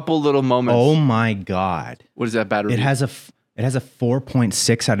couple little moments. Oh my god. What is that bad review? It has a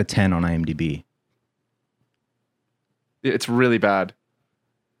 4.6 out of 10 on IMDb. It's really bad.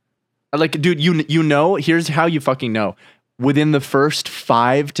 Like, dude, you know, here's how you fucking know. Within the first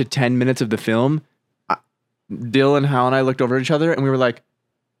 5 to 10 minutes of the film, Dill and Hal and I looked over at each other and we were like,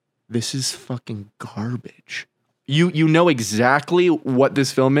 this is fucking garbage. You know exactly what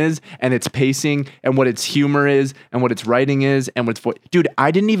this film is and its pacing and what its humor is and what its writing is and what its voice. Dude,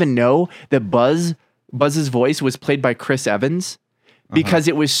 I didn't even know that Buzz's voice was played by Chris Evans because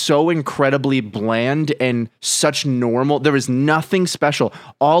it was so incredibly bland and such normal. There was nothing special.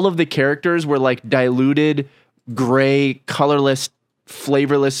 All of the characters were like diluted, gray, colorless,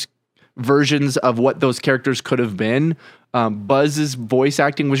 flavorless versions of what those characters could have been. Buzz's voice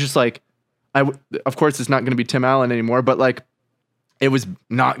acting was just like, of course, it's not going to be Tim Allen anymore, but like, it was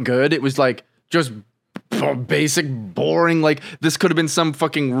not good. It was like just basic, boring. Like, this could have been some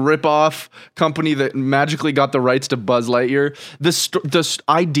fucking rip-off company that magically got the rights to Buzz Lightyear. The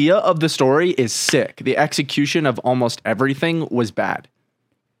idea of the story is sick. The execution of almost everything was bad.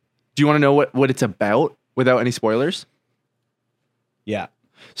 Do you want to know what it's about without any spoilers? Yeah.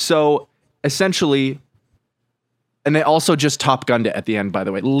 So essentially, and they also just Top Gunned it at the end, by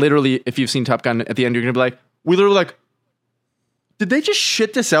the way. Literally, if you've seen Top Gun at the end, you're going to be like, we literally like, did they just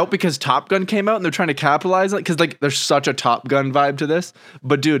shit this out because Top Gun came out and they're trying to capitalize on it? Because like there's such a Top Gun vibe to this.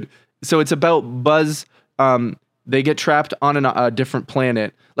 But dude, so it's about Buzz. They get trapped on a different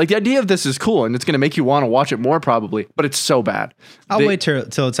planet. Like the idea of this is cool and it's going to make you want to watch it more probably, but it's so bad. I'll wait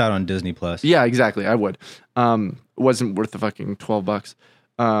till it's out on Disney Plus. Yeah, exactly. I would. It wasn't worth the fucking $12.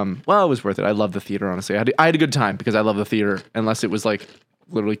 Well, it was worth it. I love the theater, honestly. I had a good time because I love the theater, unless it was like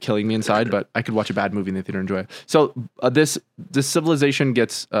literally killing me inside, but I could watch a bad movie in the theater and enjoy it. So this civilization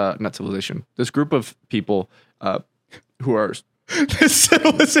gets, not civilization, this group of people who are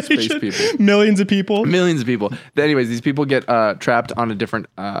Civilization. space people. Millions of people. Millions of people. Anyways, these people get trapped on a different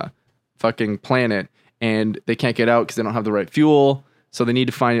fucking planet and they can't get out because they don't have the right fuel. So they need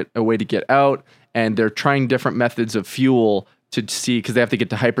to find a way to get out. And they're trying different methods of fuel to see, because they have to get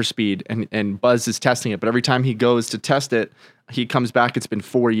to hyperspeed, and Buzz is testing it. But every time he goes to test it, he comes back, it's been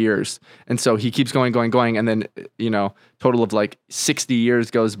 4 years. And so he keeps going. And then, total of like 60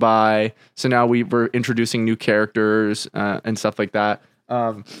 years goes by. So now we're introducing new characters and stuff like that.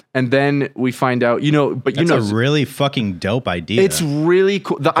 And then we find out, That's a really fucking dope idea. it's really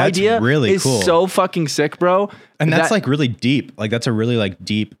cool. The idea really is cool. so fucking sick, bro. And that's like really deep. Like that's a really like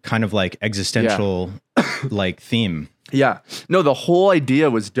deep kind of like existential like theme. Yeah. No, the whole idea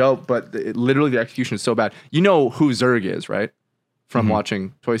was dope, but literally the execution is so bad. You know who Zurg is, right? From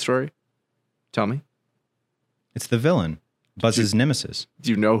watching Toy Story? Tell me. It's the villain. Buzz's nemesis.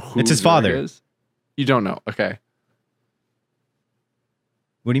 Do you know who It's his Zurg father. is? You don't know. Okay.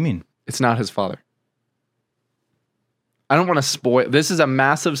 What do you mean? It's not his father. I don't want to spoil. This is a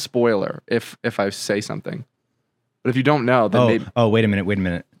massive spoiler if I say something. But if you don't know, then maybe wait a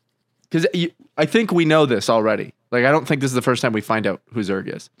minute. because I think we know this already. Like I don't think this is the first time we find out who Zurg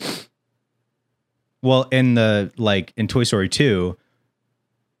is. Well, in Toy Story 2,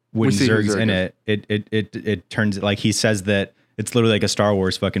 when We see who Zurg's Zurg in is. it turns like he says that it's literally like a Star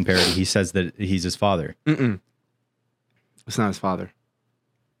Wars fucking parody. He says that he's his father. It's not his father.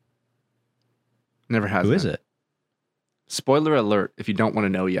 Never has. Who is been. it? Spoiler alert! If you don't want to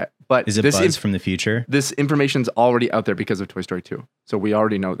know yet, but Is it this Buzz from the future? this information's already out there because of Toy Story 2, so we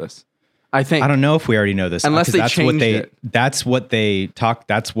already know this. I think. I don't know if we already know this. Unless 'cause they that's what changed they it. that's what they talk.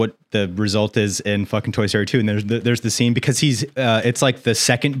 That's what the result is in fucking Toy Story 2. And there's the scene because he's it's like the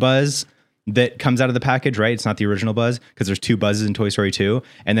second Buzz that comes out of the package, right? It's not the original Buzz because there's two Buzzes in Toy Story 2.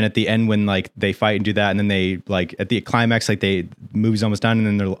 And then at the end when like they fight and do that, and then they like at the climax, like movie's almost done, and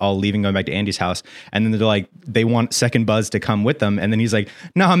then they're all leaving, going back to Andy's house, and then they're like they want second Buzz to come with them, and then he's like,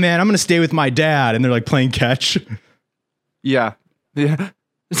 "Nah, man, I'm gonna stay with my dad," and they're like playing catch. Yeah.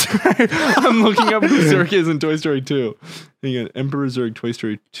 Sorry, I'm looking up who Zurg is in Toy Story 2. Hang on, Emperor Zurg, Toy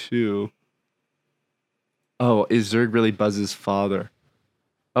Story 2. Oh, is Zurg really Buzz's father?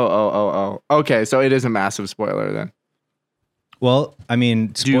 Oh. Okay, so it is a massive spoiler then. Well, I mean,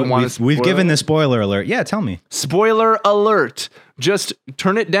 Do you want to we've spoil given it? the spoiler alert. Yeah, tell me. Spoiler alert! Just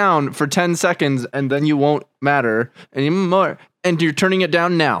turn it down for 10 seconds and then you won't matter anymore. And you're turning it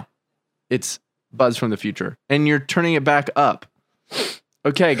down now. It's Buzz from the future. And you're turning it back up.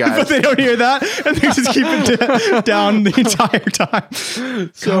 Okay, guys. But they don't hear that, and they just keep it down the entire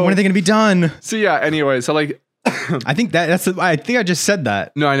time. So when are they going to be done? So yeah, anyway, so like I think I think I just said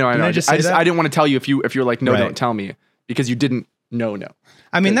that. no, I know. Didn't I just say that? I didn't want to tell you if you're like, no, Right. don't tell me because you didn't know.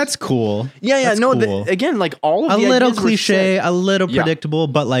 I mean, that's cool. Yeah, That's no. cool. Again, like all of A the little ideas were cliche, sick. a little Yeah. predictable,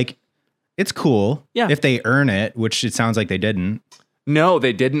 but like it's cool. Yeah. If they earn it, which it sounds like they didn't. No,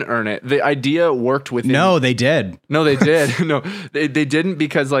 they didn't earn it. The idea worked within. No, they did. No, they did. No, they didn't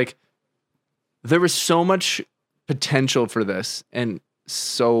because like there was so much potential for this, and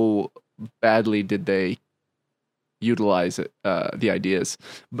so badly did they utilize it, the ideas.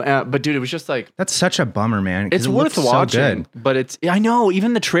 But dude, it was just like That's such a bummer, man. 'cause it's it worth looks so watching. good. But it's I know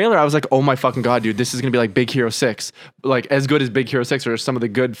even the trailer, I was like, oh my fucking god, dude, this is gonna be like Big Hero 6, like as good as Big Hero 6 or some of the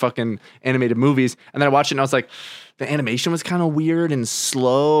good fucking animated movies. And then I watched it and I was like, the animation was kind of weird and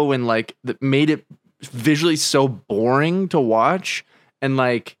slow and like that made it visually so boring to watch. And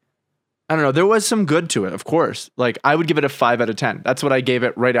like I don't know. There was some good to it, of course. Like I would give it a 5 out of 10. That's what I gave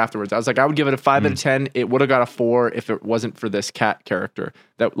it right afterwards. I was like, I would give it a 5 out of 10. It would have got a 4 if it wasn't for this cat character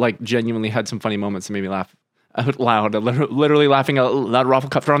that like genuinely had some funny moments and made me laugh out loud. Literally laughing out loud.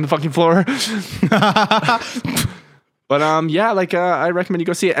 Rafflecopter on the fucking floor. But yeah, like I recommend you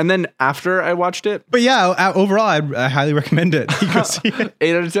go see it. And then after I watched it, But yeah, overall, I highly recommend it. You go see it.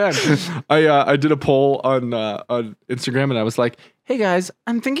 8 out of 10. I did a poll on Instagram and I was like, hey guys,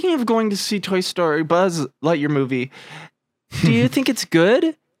 I'm thinking of going to see Toy Story Buzz Lightyear movie. Do you think it's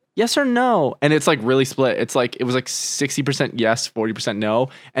good? Yes or no? And it's like really split. It's like it was like 60% yes, 40% no.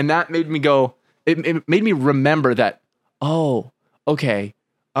 And that made me go, it made me remember that, oh, okay.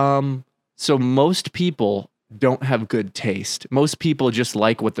 So most people don't have good taste. Most people just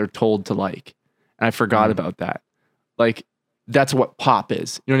like what they're told to like. And I forgot about that. Like that's what pop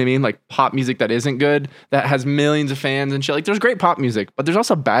is. You know what I mean? Like pop music that isn't good, that has millions of fans and shit. Like there's great pop music, but there's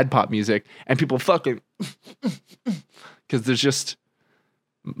also bad pop music and people fucking because there's just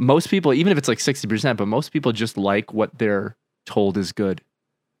most people, even if it's like 60%, but most people just like what they're told is good.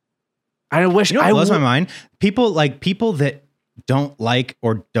 I wish You know what I blows my would- mind? People that don't like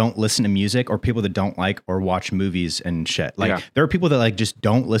or don't listen to music, or people that don't like or watch movies and shit. Like Yeah. there are people that like just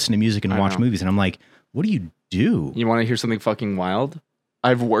don't listen to music and I watch know. movies, and I'm like, what do you do? You want to hear something fucking wild?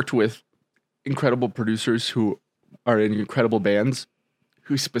 I've worked with incredible producers who are in incredible bands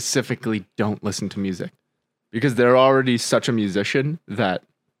who specifically don't listen to music because they're already such a musician that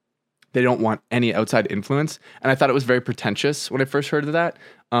they don't want any outside influence. And I thought it was very pretentious when I first heard of that.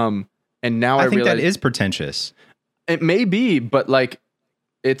 And now I I think realize that is pretentious. it may be, but like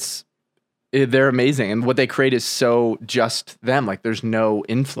they're amazing. And what they create is so just them. Like there's no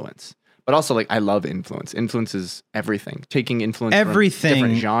influence. But also, like, I love influence. Influence is everything. Taking influence Everything. from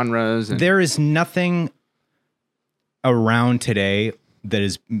different genres. And There is nothing around today that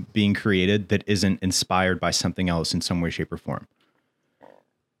is being created that isn't inspired by something else in some way, shape, or form.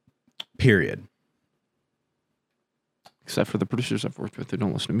 Period. except for the producers I've worked with who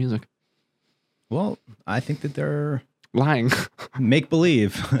don't listen to music. Well, I think that they're Lying. make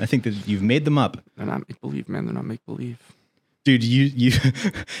believe. I think that you've made them up. They're not make believe, man. They're not make believe. Dude, you,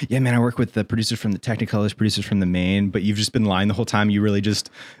 yeah, man. I work with the producers from the Technicolors, producers from the Main, but you've just been lying the whole time. You really just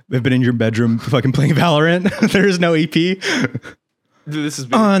have been in your bedroom fucking playing Valorant. There is no EP. Dude, this has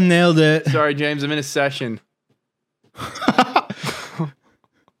been. Oh, nailed it. Sorry, James. I'm in a session.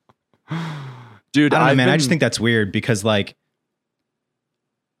 Dude, I don't know, man. I just think that's weird because, like,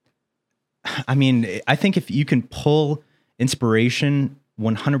 I mean, I think if you can pull inspiration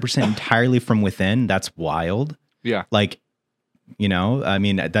 100% entirely from within, that's wild. Yeah. Like, you know, I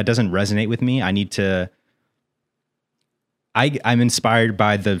mean, that doesn't resonate with me. I need to. I'm inspired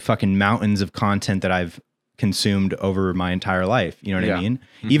by the fucking mountains of content that I've consumed over my entire life. You know what I mean?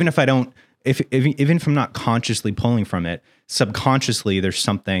 Mm-hmm. Even if I don't, even if I'm not consciously pulling from it, subconsciously there's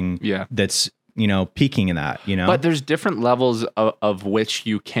something that's, you know, peaking in that, you know? But there's different levels of which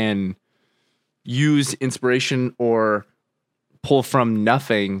you can use inspiration or pull from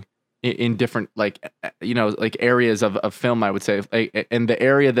nothing in different, like, you know, like areas of film, I would say. Like, and the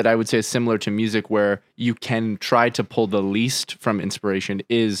area that I would say is similar to music where you can try to pull the least from inspiration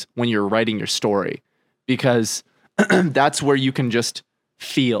is when you're writing your story, because that's where you can just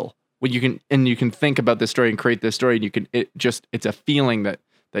feel when you can think about this story and create this story, and you can, it's a feeling that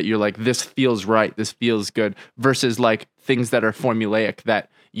you're like, this feels right, this feels good, versus like things that are formulaic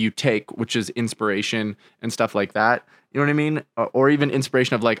that you take, which is inspiration and stuff like that. You know what I mean? Or even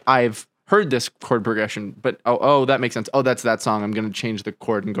inspiration of like, I've heard this chord progression, but oh, that makes sense. Oh, that's that song. I'm going to change the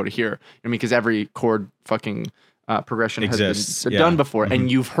chord and go to here. You know what I mean? Because every chord fucking progression has been done before,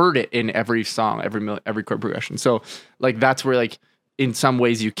 and you've heard it in every song, every chord progression. So like, that's where like, in some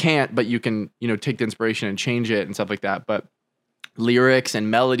ways you can't, but you can, you know, take the inspiration and change it and stuff like that. But lyrics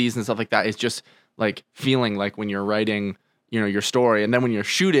and melodies and stuff like that is just like feeling, like when you're writing, you know, your story. And then when you're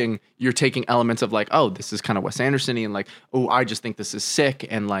shooting, you're taking elements of like, oh, this is kind of Wes Anderson-y, and like, oh, I just think this is sick.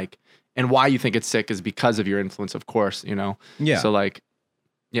 And like, and why you think it's sick is because of your influence, of course, you know? Yeah. So like,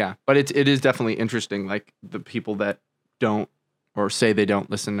 yeah, but it is definitely interesting. Like the people that don't, or say they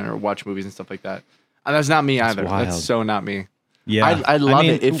don't listen or watch movies and stuff like that. And that's not me either. Wild. That's so not me. Yeah. I love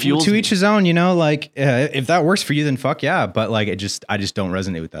it. It fuels to me. each his own, you know, like if that works for you, then fuck yeah. But like, I just don't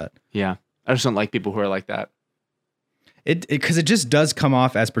resonate with that. Yeah. I just don't like people who are like that. Because it just does come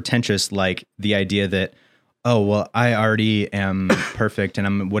off as pretentious, like the idea that, oh, well, I already am perfect,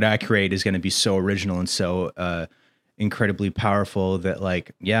 and what I create is going to be so original and so incredibly powerful that,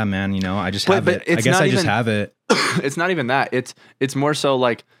 like, yeah, man, you know, I just have it. I guess I just have it. It's not even that. It's more so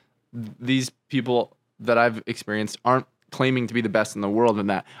like these people that I've experienced aren't claiming to be the best in the world, and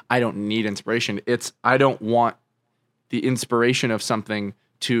that I don't need inspiration. I don't want the inspiration of something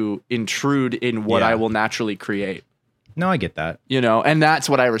to intrude in what I will naturally create. No, I get that. You know, and that's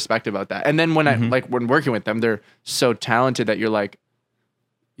what I respect about that. And then when when working with them, they're so talented that you're like,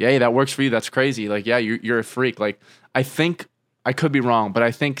 yeah, that works for you. That's crazy. Like, yeah, you're a freak. Like, I think, I could be wrong, but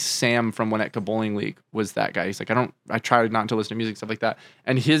I think Sam from Winnetka Bowling League was that guy. He's like, I try not to listen to music, stuff like that.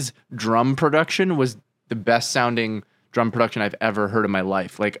 And his drum production was the best sounding drum production I've ever heard in my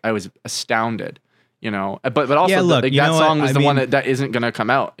life. Like, I was astounded. You know, but also yeah, look, that song was the one that isn't going to come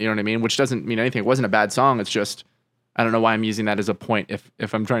out. You know what I mean? Which doesn't mean anything. It wasn't a bad song. It's just, I don't know why I'm using that as a point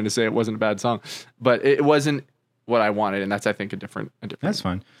if I'm trying to say it wasn't a bad song, but it wasn't what I wanted. And that's, I think, a different that's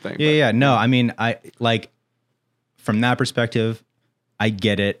fine thing. Yeah. No, I mean, I like from that perspective, I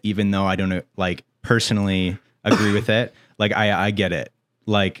get it, even though I don't like personally agree with it. Like I get it.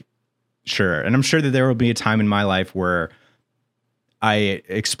 Like, sure. And I'm sure that there will be a time in my life where I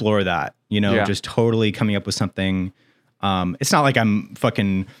explore that, you know, just totally coming up with something. It's not like I'm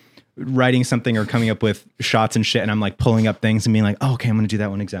fucking writing something or coming up with shots and shit, and I'm like pulling up things and being like, oh, okay, I'm going to do that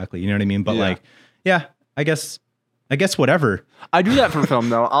one exactly. You know what I mean? But like, yeah, I guess whatever. I do that for film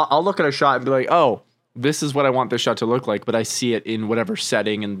though. I'll look at a shot and be like, oh, this is what I want this shot to look like, but I see it in whatever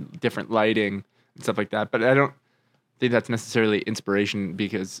setting and different lighting and stuff like that. But I don't think that's necessarily inspiration,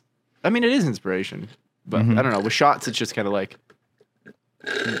 because, I mean, it is inspiration, but I don't know. With shots, it's just kind of like,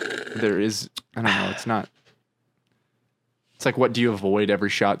 there is, I don't know, it's not. It's like, what do you avoid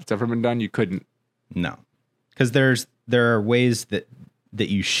every shot that's ever been done? You couldn't. No, because there are ways that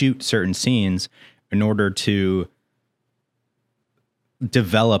you shoot certain scenes in order to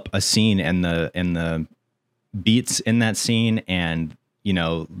develop a scene and the beats in that scene, and you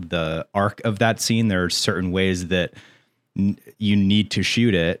know, the arc of that scene. There are certain ways that you need to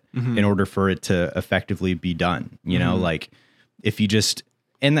shoot it in order for it to effectively be done. You know, like if you just,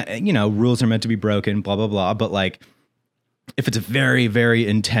 and you know, rules are meant to be broken, blah blah blah. But like, if it's a very, very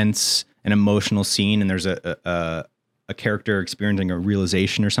intense and emotional scene, and there's a character experiencing a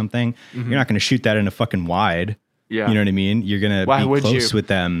realization or something, you're not going to shoot that in a fucking wide. Yeah. You know what I mean? You're going to be close with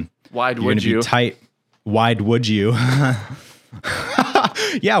them. Wide you're would you? Be tight. Wide would you?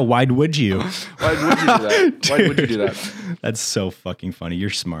 Yeah, why would you? Why would you do that? Why would you do that? That's so fucking funny. You're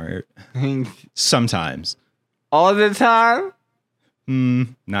smart. Sometimes. All the time?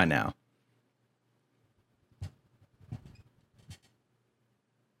 Not now.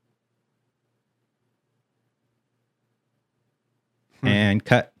 And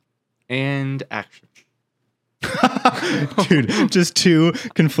cut. And action. Dude, just two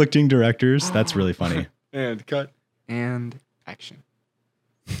conflicting directors. That's really funny. And cut. And action.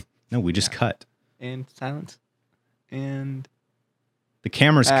 No, we just cut. And silence. And The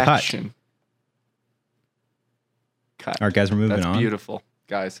camera's action. Cut. All right, guys, we're moving That's on. beautiful.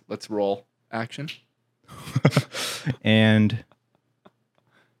 Guys, let's roll. Action. And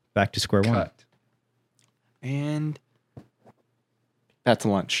back to square one. Cut. And that's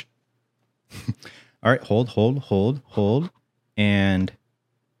lunch. All right, hold. And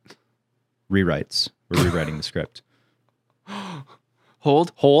rewrites. We're rewriting the script.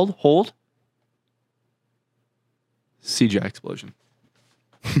 Hold. CGI explosion.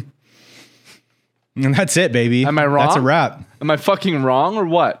 And that's it, baby. Am I wrong? That's a wrap. Am I fucking wrong or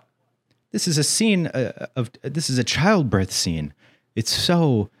what? This is a scene this is a childbirth scene. It's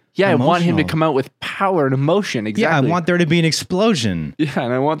so Yeah, I want him to emotional. come out with power and emotion. Exactly. Yeah, I want there to be an explosion. Yeah,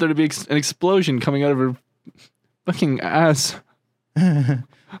 and I want there to be an explosion coming out of her fucking ass.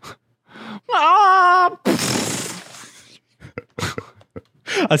 Ah!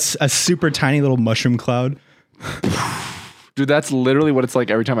 A super tiny little mushroom cloud. Dude, that's literally what it's like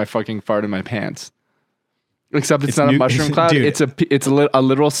every time I fucking fart in my pants. Except it's not a mushroom cloud. Dude. It's a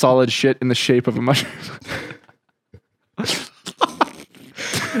literal solid shit in the shape of a mushroom.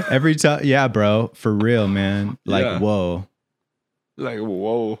 Every time, yeah, bro, for real, man. Like, Yeah. whoa. Like,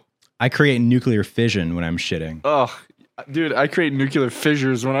 whoa. I create nuclear fission when I'm shitting. Oh, dude, I create nuclear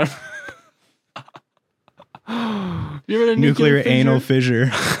fissures when I'm. You ever had a Nuclear fissure? anal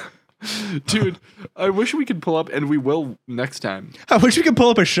fissure. Dude, I wish we could pull up, and we will next time. I wish we could pull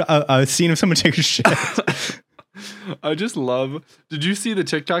up a scene of someone taking a shit. I just love. Did you see the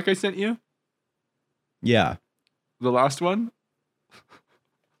TikTok I sent you? Yeah. The last one?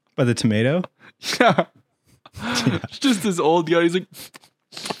 By the tomato? Yeah. It's just this old guy. He's like,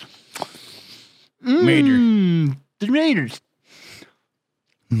 Major. tomatoes.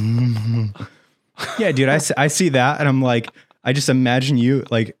 Yeah, dude, I see that and I'm like, I just imagine you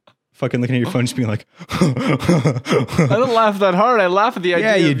like fucking looking at your phone just being like, I don't laugh that hard. I laugh at the idea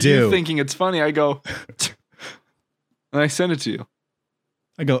Yeah, you of do. you thinking it's funny. I go, and I send it to you.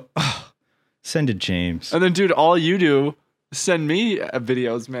 I go, oh, send it, James. And then, dude, all you do is send me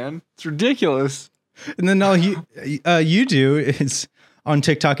videos, man. It's ridiculous. And then all you do is on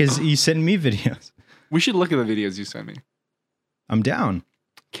TikTok is you send me videos. We should look at the videos you sent me. I'm down.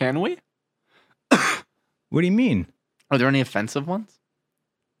 Can we? What do you mean? Are there any offensive ones?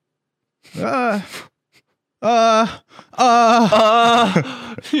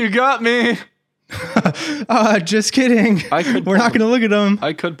 You got me. Just kidding. We're not going to look at them.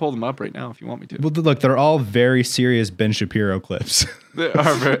 I could pull them up right now if you want me to. Well, look, they're all very serious Ben Shapiro clips. They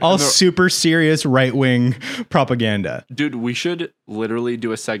are very, All super serious right-wing propaganda. dude, we should literally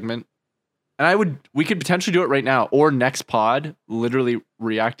do a segment. And we could potentially do it right now or next pod, literally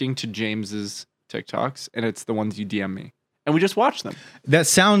reacting to James's TikToks. And it's the ones you DM me. And we just watch them. That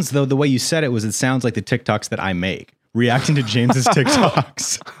sounds, though, the way you said it sounds like the TikToks that I make. Reacting to James's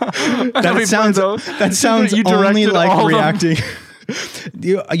TikToks. That sounds You only directed like all of them. reacting.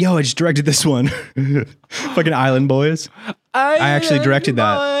 Yo, I just directed this one. Fucking Island Boys. I actually directed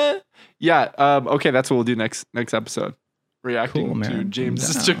that. Yeah. Okay, that's what we'll do next episode. Reacting Cool, man. to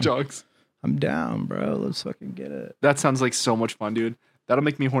James's I'm down. TikToks. I'm down, bro. Let's fucking get it. That sounds like so much fun, dude. That'll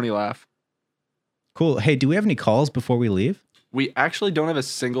make me horny laugh. Cool. Hey, do we have any calls before we leave? We actually don't have a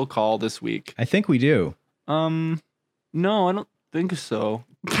single call this week. I think we do. No, I don't think so.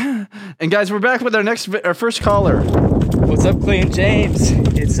 And guys, we're back with our first caller. What's up, Clay and James?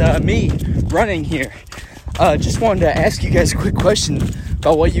 It's me, running here. Just wanted to ask you guys a quick question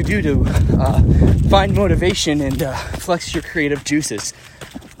about what you do to find motivation and flex your creative juices.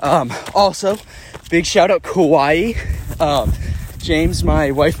 Also, big shout out Kauai. James,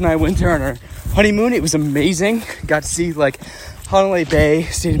 my wife and I went there on our honeymoon. It was amazing. Got to see like Honolulu Bay,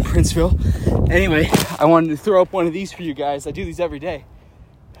 stayed in Princeville. Anyway, I wanted to throw up one of these for you guys. I do these every day.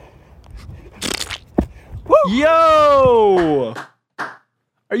 Yo!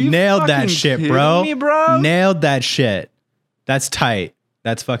 Are you Nailed that fucking shit, kidding bro. me, bro? Nailed that shit. That's tight.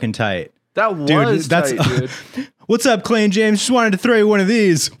 That's fucking tight. That was Dude, that's tight, dude. What's up, Clay and James? Just wanted to throw you one of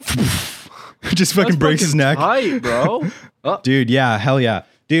these. Just fucking That's breaks his fucking neck. tight, bro. Oh, Dude, yeah, hell yeah.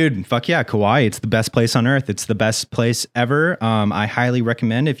 Dude, fuck yeah, Kauai. It's the best place on earth. It's the best place ever. I highly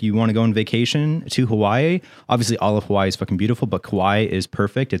recommend if you want to go on vacation to Hawaii. Obviously, all of Hawaii is fucking beautiful, but Kauai is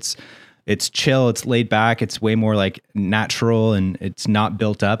perfect. It's chill. It's laid back. It's way more like natural, and it's not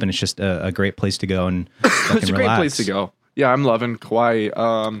built up. And it's just a great place to go and It's a great relax. place to go. Yeah, I'm loving Kauai.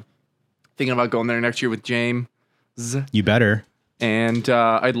 Thinking about going there next year with James. You better. And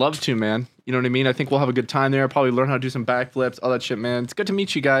I'd love to, man. You know what I mean? I think we'll have a good time there. Probably learn how to do some backflips, all that shit, man. It's good to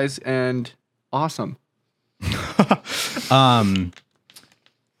meet you guys, and awesome.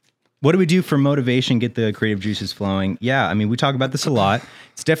 What do we do for motivation, get the creative juices flowing? Yeah, I mean, we talk about this a lot.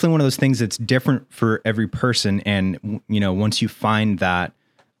 It's definitely one of those things that's different for every person. And, you know, once you find that,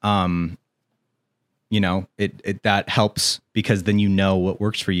 you know, it that helps because then you know what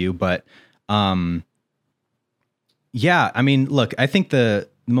works for you. But, yeah, I mean, look, I think the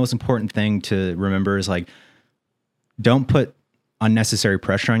most important thing to remember is like, don't put unnecessary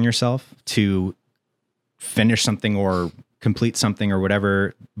pressure on yourself to finish something or complete something or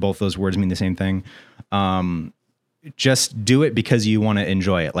whatever. Both those words mean the same thing. Just do it because you want to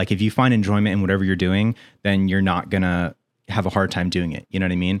enjoy it. Like if you find enjoyment in whatever you're doing, then you're not going to have a hard time doing it. You know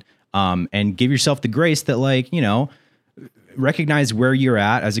what I mean? And give yourself the grace that like, you know, recognize where you're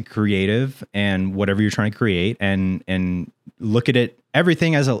at as a creative and whatever you're trying to create and look at it,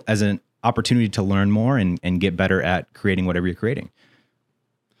 everything as an opportunity to learn more and get better at creating whatever you're creating.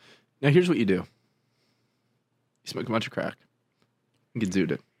 Now, here's what you do. You smoke a bunch of crack. You get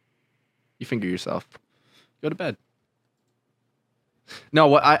zooted. You finger yourself. Go to bed. No,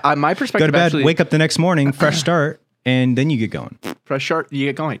 what my perspective. Go to bed, actually, wake up the next morning, fresh start, and then you get going. fresh start. You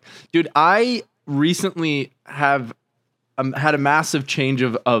get going, dude. I recently have had a massive change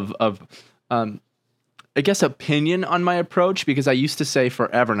of I guess opinion on my approach, because I used to say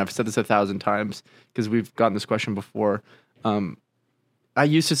forever, and I've said this 1,000 times because we've gotten this question before. I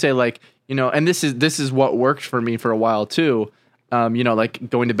used to say like, you know, and this is what worked for me for a while too. You know, like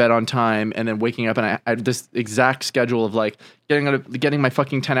going to bed on time and then waking up, and I had this exact schedule of like getting my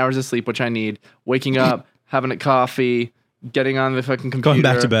fucking 10 hours of sleep, which I need, waking up, having a coffee, getting on the fucking computer, Going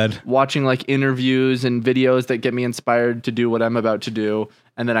back to bed, watching like interviews and videos that get me inspired to do what I'm about to do,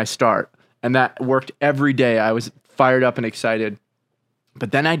 and then I start. And that worked every day. I was fired up and excited.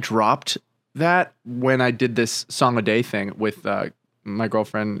 But then I dropped that when I did this song a day thing with my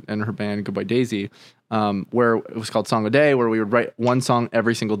girlfriend and her band Goodbye Daisy, where it was called Song a Day, where we would write one song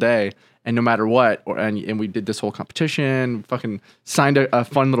every single day, and no matter what, and we did this whole competition, fucking signed a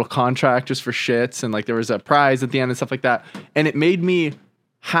fun little contract just for shits, and like there was a prize at the end and stuff like that. And it made me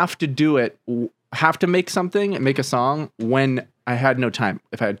have to make something and make a song when I had no time.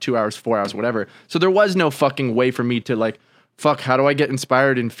 If I had 2 hours, 4 hours, whatever. So there was no fucking way for me to like, fuck, how do I get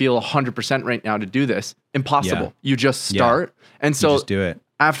inspired and feel 100% right now to do this? Impossible. Yeah. You just start. Yeah. And so You just do it.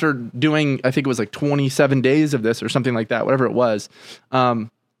 After doing, I think it was like 27 days of this or something like that, whatever it was,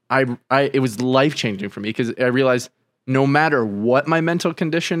 it was life-changing for me, because I realized no matter what my mental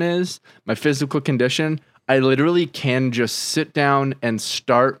condition is, my physical condition, I literally can just sit down and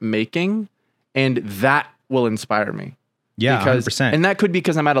start making, and that will inspire me. Yeah, because, 100%. And that could be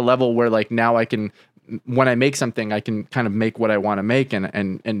because I'm at a level where like now I can, when I make something, I can kind of make what I want to make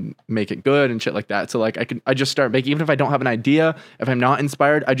and make it good and shit like that. So like I just start making, even if I don't have an idea, if I'm not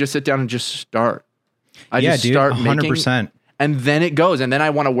inspired, I just sit down and just start. I just start 100%. making, and then it goes. And then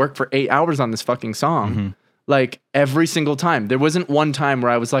I want to work for 8 hours on this fucking song. Mm-hmm. Like every single time. There wasn't one time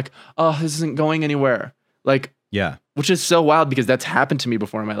where I was like, oh, this isn't going anywhere. Like, Yeah. which is so wild, because that's happened to me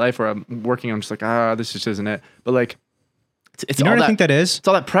before in my life, where I'm working, I'm just like, this just isn't it. But like, it's You know all what that, I think that is? it's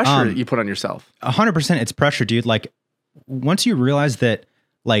all that pressure that you put on yourself. 100%. It's pressure, dude. Like once you realize that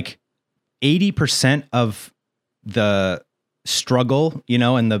like 80% of the struggle, you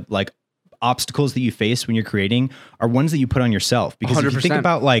know, and the like obstacles that you face when you're creating are ones that you put on yourself. Because if you 100%. think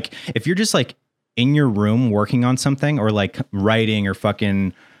about like, if you're just like in your room working on something, or like writing, or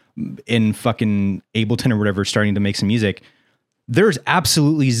fucking in fucking Ableton or whatever, starting to make some music, there's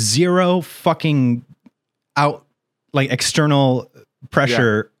absolutely zero fucking external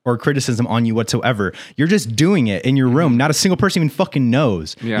pressure or criticism on you whatsoever. You're just doing it in your room. Not a single person even fucking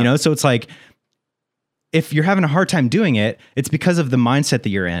knows, Yeah. you know? So it's like, if you're having a hard time doing it, it's because of the mindset that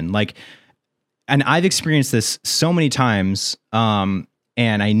you're in. Like, and I've experienced this so many times.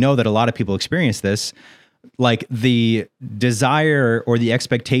 And I know that a lot of people experience this. like the desire or the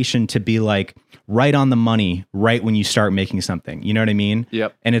expectation to be like right on the money right when you start making something. You know what I mean?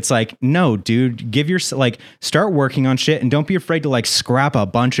 Yep. And it's like, no, dude, give your like start working on shit and don't be afraid to like scrap a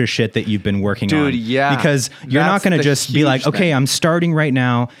bunch of shit that you've been working on. Dude, yeah. Because you're not That's going to the just be like, huge okay, thing. I'm starting right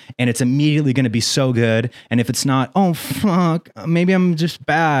now and it's immediately going to be so good. And if it's not, oh fuck, maybe I'm just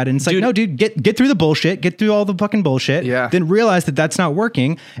bad. And it's like, Dude. no, dude, get through the bullshit, get through all the fucking bullshit. Yeah. Then realize that that's not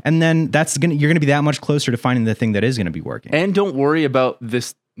working. And then you're going to be that much closer to finding the thing that is going to be working. And don't worry about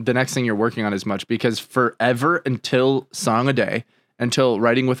the next thing you're working on as much, because forever until Song a Day, until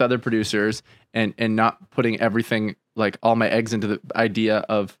writing with other producers and not putting everything, like all my eggs into the idea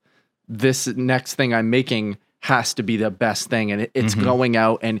of this next thing I'm making has to be the best thing and it's going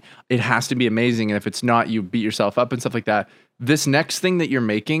out and it has to be amazing. And if it's not, you beat yourself up and stuff like that. This next thing that you're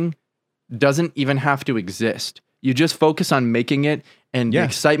making doesn't even have to exist. You just focus on making it and the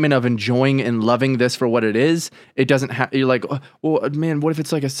excitement of enjoying and loving this for what it is. It doesn't have, you're like, oh, well, man, what if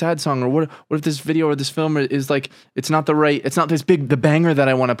it's like a sad song, or what if this video or this film is like, it's not the banger that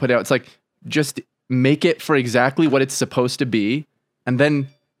I want to put out. It's like, just make it for exactly what it's supposed to be and then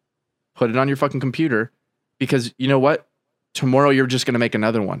put it on your fucking computer, because you know what? Tomorrow you're just going to make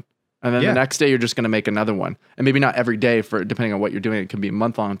another one. And then the next day you're just going to make another one. And maybe not every day, for depending on what you're doing. It could be a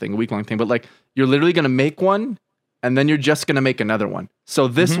month-long thing, a week-long thing, but like you're literally going to make one and then you're just going to make another one. So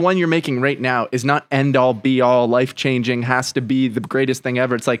this one you're making right now is not end all be all, life-changing, has to be the greatest thing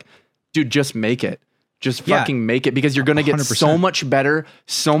ever. It's like, dude, just make it. Just fucking make it, because you're going to get 100%. so much better,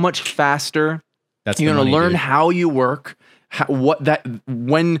 so much faster. That's You're the going to money, learn dude. how you work,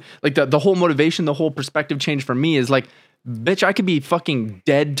 the whole motivation, the whole perspective change for me is like, bitch, I could be fucking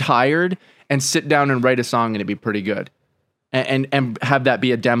dead tired and sit down and write a song and it'd be pretty good. And have that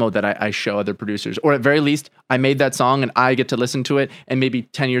be a demo that I show other producers, or at very least I made that song and I get to listen to it, and maybe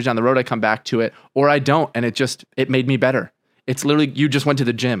 10 years down the road I come back to it, or I don't, and it made me better. It's literally, you just went to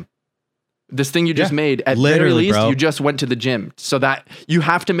the gym. This thing you just made, at very Literally, least, bro. you just went to the gym, so that you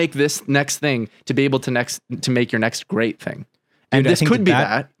have to make this next thing to be able to make your next great thing. And Dude, I this think could be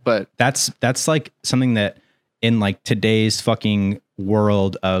that- that, but That's like something that in like today's fucking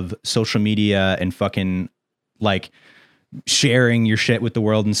world of social media and fucking like sharing your shit with the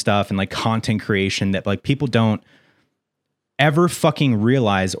world and stuff, and like content creation, that like people don't ever fucking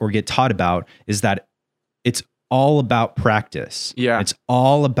realize or get taught about, is that it's all about practice. Yeah. It's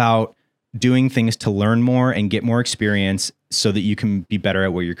all about doing things to learn more and get more experience so that you can be better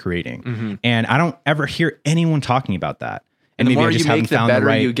at what you're creating. And I don't ever hear anyone talking about that. And the maybe I more just you haven't make, the found better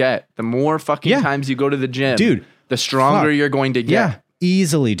right, you get. The more fucking times you go to the gym, Dude, the stronger fuck. you're going to get. Yeah,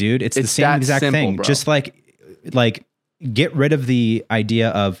 easily, dude. It's the It's same that exact simple, thing. bro. Just like get rid of the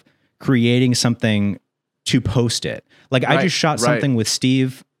idea of creating something to post it. Like I Right, just shot right. something with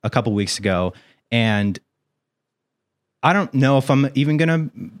Steve a couple weeks ago, and I don't know if I'm even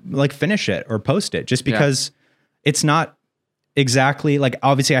gonna like finish it or post it, just because it's not exactly like,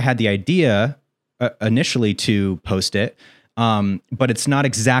 obviously I had the idea initially to post it. But it's not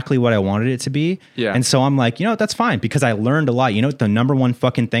exactly what I wanted it to be. Yeah. And so I'm like, you know what, that's fine, because I learned a lot. You know what the number one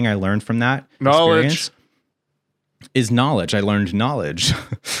fucking thing I learned from that Knowledge. experience is knowledge. I learned knowledge.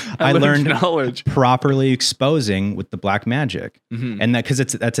 I learned learned knowledge. properly exposing with the black magic. And that, cause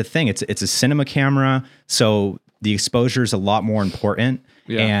that's a thing. It's a cinema camera. So the exposure is a lot more important,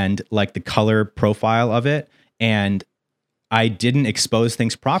 and like the color profile of it. And I didn't expose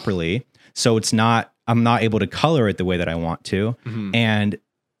things properly. So I'm not able to color it the way that I want to. And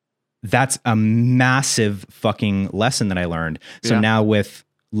that's a massive fucking lesson that I learned. So now with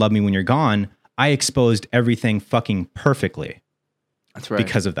Love Me When You're Gone, I exposed everything fucking perfectly. That's right.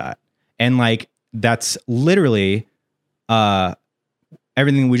 Because of that. And like, that's literally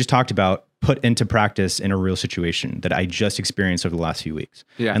everything we just talked about put into practice in a real situation that I just experienced over the last few weeks.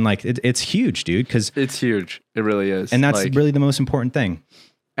 Yeah. And like, it's huge, dude. Cause, It's huge. It really is. and that's Like, really the most important thing.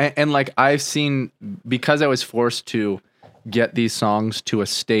 and like I've seen, because I was forced to get these songs to a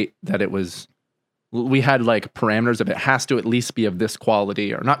state that it was, we had like parameters of it has to at least be of this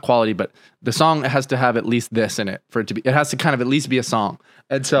quality, or not quality, but the song has to have at least this in it for it to be, it has to kind of at least be a song.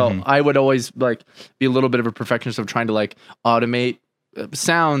 And so I would always like be a little bit of a perfectionist of trying to like automate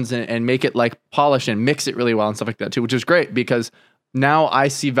sounds and make it like polish and mix it really well and stuff like that too, which is great, because now I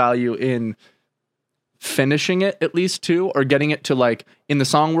see value in finishing it at least too, or getting it to like in the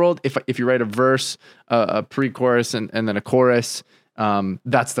song world. If you write a verse, a pre-chorus, and then a chorus,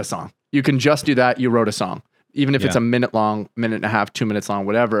 that's the song. You can just do that. You wrote a song, even if it's a minute long, minute and a half, 2 minutes long,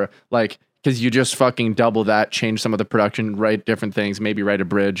 whatever. Like, because you just fucking double that, change some of the production, write different things, maybe write a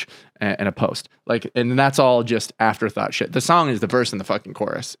bridge and a post. Like, and that's all just afterthought shit. The song is the verse and the fucking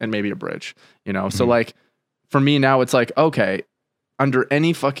chorus and maybe a bridge, you know? So like, for me now, it's like, okay, under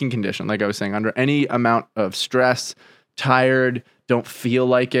any fucking condition, like I was saying, under any amount of stress, tired, don't feel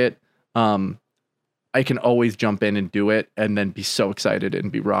like it, I can always jump in and do it and then be so excited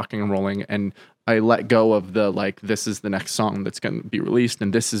and be rocking and rolling. And I let go of the, like, this is the next song that's going to be released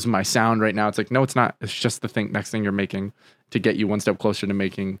and this is my sound right now. It's like, no, it's not. It's just the next thing you're making to get you one step closer to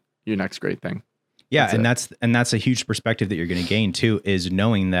making your next great thing. Yeah, that's a huge perspective that you're going to gain too, is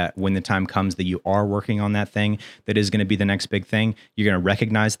knowing that when the time comes that you are working on that thing that is going to be the next big thing, you're going to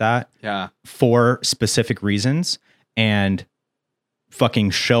recognize that for specific reasons and fucking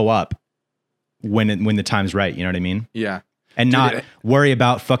show up when the time's right. You know what I mean? Yeah. And not worry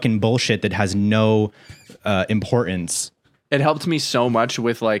about fucking bullshit that has no importance. It helped me so much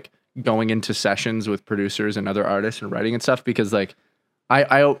with like going into sessions with producers and other artists and writing and stuff, because like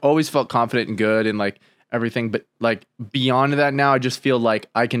I always felt confident and good and like everything, but like beyond that now I just feel like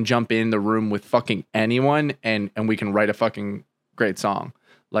I can jump in the room with fucking anyone and we can write a fucking great song.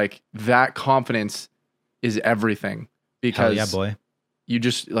 Like that confidence is everything, because yeah, boy. You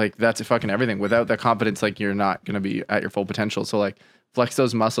just like, that's fucking everything. Without that confidence, like you're not going to be at your full potential. So like flex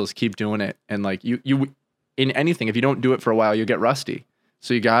those muscles, keep doing it. And like you in anything, if you don't do it for a while, you'll get rusty.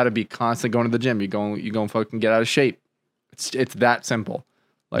 So you got to be constantly going to the gym. You go and fucking get out of shape. It's that simple.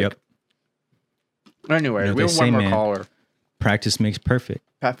 Like, yep. Anyway, You know, we have one more caller. Practice makes perfect.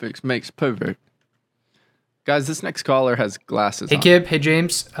 Perfect makes perfect. Guys, this next caller has glasses Hey, on. Kib. Hey,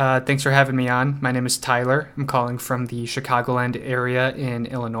 James. Thanks for having me on. My name is Tyler. I'm calling from the Chicagoland area in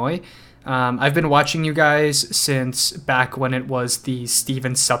Illinois. I've been watching you guys since back when it was the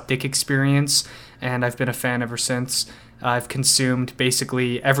Steven Suptic experience, and I've been a fan ever since. I've consumed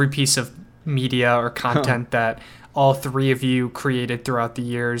basically every piece of media or content that all three of you created throughout the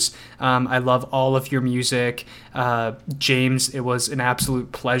years. I love all of your music. James, it was an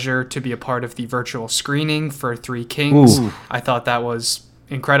absolute pleasure to be a part of the virtual screening for Three Kings. Ooh. I thought that was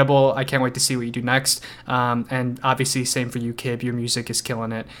incredible. I can't wait to see what you do next. And obviously, same for you, Kib. Your music is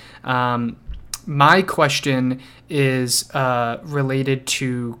killing it. My question is related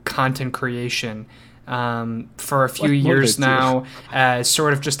to content creation. For a few years now, as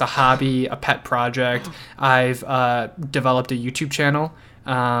sort of just a hobby, a pet project, I've developed a YouTube channel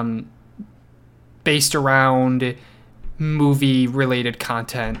based around movie-related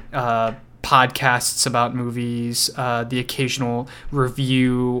content, podcasts about movies, the occasional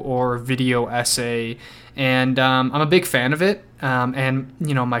review or video essay, and I'm a big fan of it. And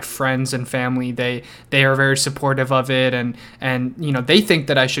you know, my friends and family, they are very supportive of it, and you know, they think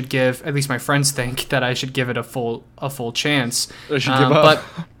that I should give, at least my friends think that I should give it a full chance. I should give up.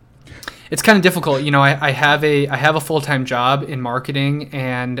 But it's kind of difficult. You know, I have a full-time job in marketing,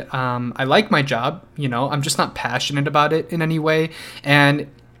 and I like my job. You know, I'm just not passionate about it in any way, and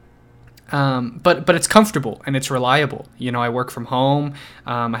but it's comfortable and it's reliable. You know, I work from home.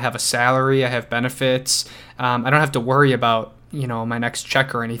 I have a salary. I have benefits. I don't have to worry about, you know, my next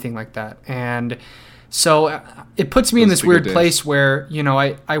check or anything like that. And so it puts me in this weird place where, you know,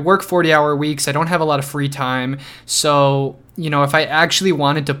 I work 40-hour weeks. I don't have a lot of free time. So, you know, if I actually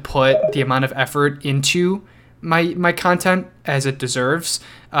wanted to put the amount of effort into my content as it deserves,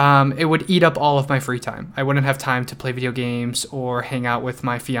 it would eat up all of my free time. I wouldn't have time to play video games or hang out with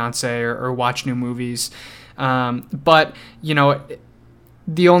my fiance or watch new movies. But, you know,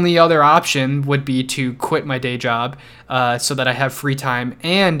 the only other option would be to quit my day job so that I have free time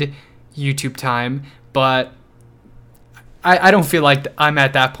and YouTube time. But I don't feel like I'm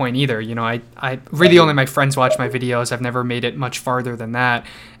at that point either. You know, I really only my friends watch my videos. I've never made it much farther than that.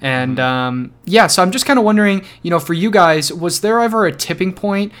 And yeah, so I'm just kind of wondering, you know, for you guys, was there ever a tipping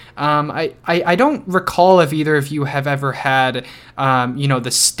point? I don't recall if either of you have ever had, you know,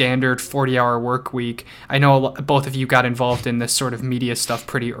 the standard 40-hour work week. I know both of you got involved in this sort of media stuff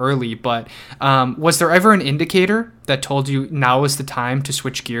pretty early, but was there ever an indicator that told you now is the time to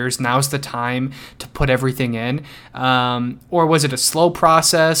switch gears? Now's the time to put everything in? Or was it a slow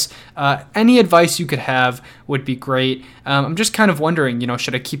process? Any advice you could have would be great. I'm just kind of wondering, you know,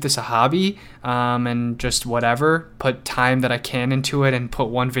 should I keep this a hobby and just whatever, put time that I can into it and put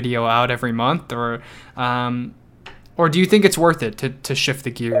one video out every month? Or do you think it's worth it to shift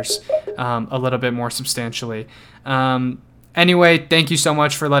the gears a little bit more substantially? Anyway, thank you so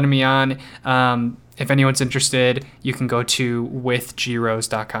much for letting me on. If anyone's interested, you can go to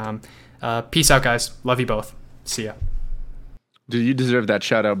withgrose.com. Peace out, guys. Love you both. See ya. Dude, you deserve that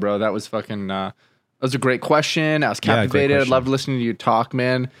shout out, bro. That was fucking, that was a great question. I was captivated. I loved listening to you talk,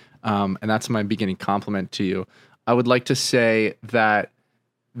 man. And that's my beginning compliment to you. I would like to say that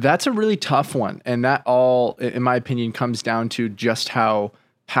that's a really tough one. And that all, in my opinion, comes down to just how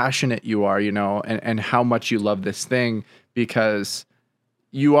passionate you are, you know, and how much you love this thing, because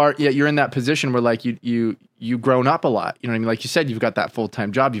you're in that position where like you've grown up a lot. You know what I mean? Like you said, you've got that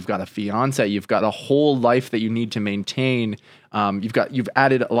full-time job, you've got a fiance, you've got a whole life that you need to maintain. You've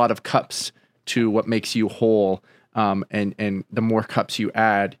added a lot of cups to what makes you whole. And the more cups you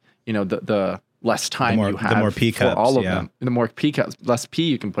add, you know, the less time you have, the more pee for cups, all of them. The more pee cups, less pee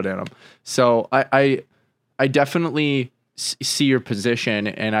you can put in them. So I definitely see your position,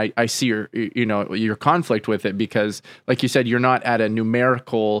 and I see your conflict with it, because like you said, you're not at a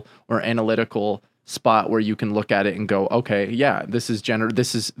numerical or analytical spot where you can look at it and go, okay, yeah,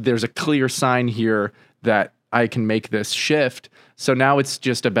 there's a clear sign here that I can make this shift. So now it's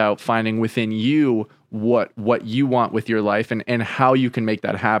just about finding within you what you want with your life and how you can make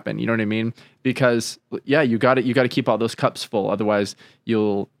that happen. You know what I mean? Because yeah, you got to keep all those cups full. Otherwise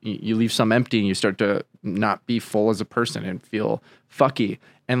you leave some empty and you start to not be full as a person and feel fucky.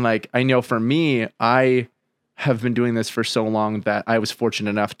 And like, I know for me, I have been doing this for so long that I was fortunate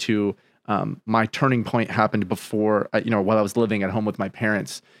enough to, my turning point happened before, while I was living at home with my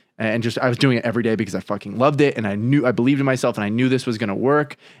parents. And just, I was doing it every day because I fucking loved it. And I believed in myself, and I knew this was going to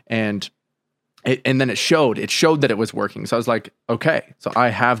work. And then it showed that it was working. So I was like, okay, so I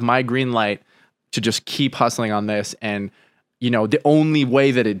have my green light to just keep hustling on this. And, the only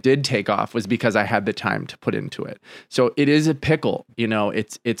way that it did take off was because I had the time to put into it. So it is a pickle,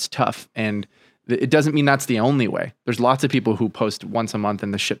 it's tough. And it doesn't mean that's the only way. There's lots of people who post once a month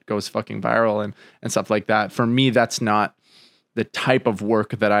and the shit goes fucking viral and stuff like that. For me, that's not the type of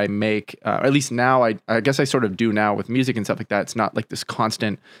work that I make, or at least now, I guess I sort of do now with music and stuff like that. It's not like this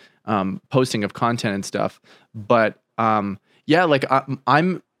constant posting of content and stuff. But yeah, like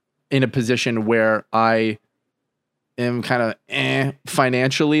I'm in a position where I am kind of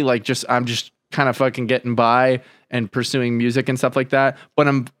financially, like I'm just kind of fucking getting by and pursuing music and stuff like that. But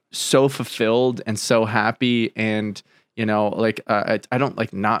I'm so fulfilled and so happy, and I don't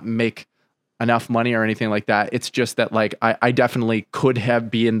like not make enough money or anything like that. It's just that like I definitely could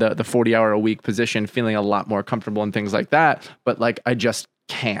have be in the 40-hour a week position, feeling a lot more comfortable and things like that. But like I just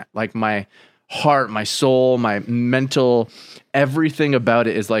can't. Like my heart, my soul, my mental, everything about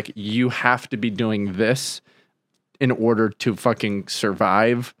it is like, you have to be doing this in order to fucking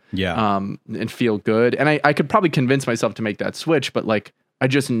survive. Yeah. And feel good. And I could probably convince myself to make that switch, but like I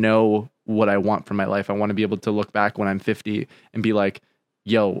just know what I want from my life. I want to be able to look back when I'm 50 and be like,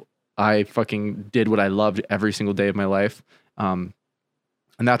 yo, I fucking did what I loved every single day of my life. And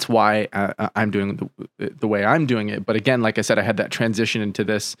that's why I'm doing the way I'm doing it. But again, like I said, I had that transition into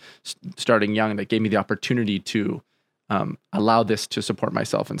this starting young that gave me the opportunity to allow this to support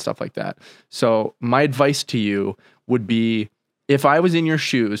myself and stuff like that. So my advice to you would be, if I was in your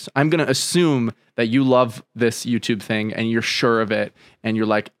shoes, I'm going to assume that you love this YouTube thing and you're sure of it. And you're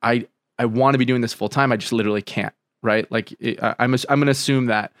like, I want to be doing this full time. I just literally can't. Right. Like I'm going to assume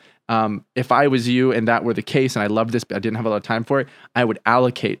that. If I was you and that were the case, and I loved this, but I didn't have a lot of time for it, I would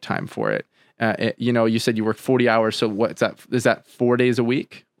allocate time for it. You said you work 40 hours. So what's that? Is that 4 days a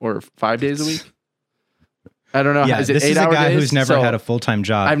week or 5 days a week? I don't know. Yeah, is it this 8 is a hour guy days? who's never had a full-time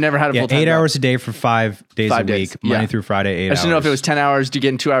job. I've never had a full-time 8 job. hours a day for 5 days 5 a days, week, Monday yeah. through Friday, 8 hours. I just didn't know if it was 10 hours. Do you get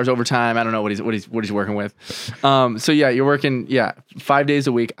in 2 hours overtime? I don't know what he's working with. So yeah, you're working 5 days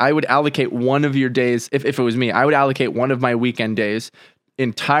a week. I would allocate one of your days. If it was me, I would allocate one of my weekend days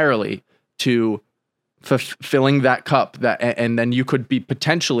entirely to fulfilling that cup, and then you could be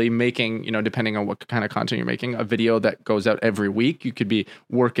potentially making, depending on what kind of content you're making, a video that goes out every week. You could be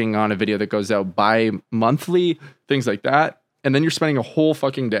working on a video that goes out bi-monthly, things like that. And then you're spending a whole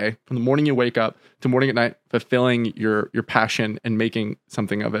fucking day from the morning you wake up to morning at night, fulfilling your passion and making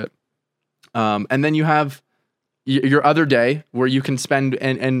something of it. And then you have your other day where you can spend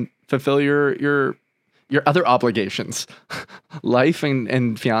and fulfill your other obligations, life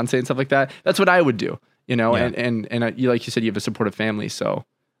and fiance and stuff like that. That's what I would do, Yeah. and you, like you said, you have a supportive family. So,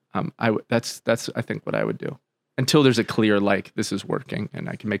 that's I think what I would do until there's a clear, like, this is working and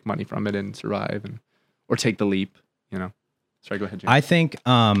I can make money from it and survive or take the leap, Sorry, go ahead, James. I think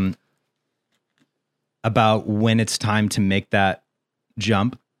about when it's time to make that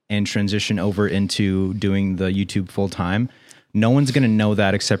jump and transition over into doing the YouTube full time. No one's going to know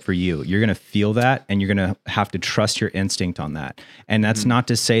that except for you. You're going to feel that, and you're going to have to trust your instinct on that. And that's not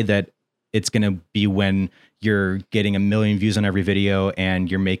to say that it's going to be when you're getting 1 million views on every video and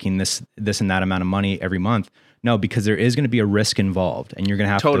you're making this and that amount of money every month. No, because there is going to be a risk involved, and you're going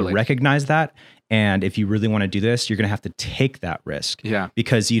to have to recognize that. And if you really want to do this, you're going to have to take that risk. Yeah.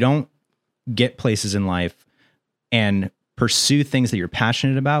 Because you don't get places in life and pursue things that you're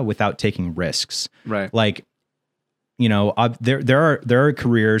passionate about without taking risks. Right. Like, you know, there are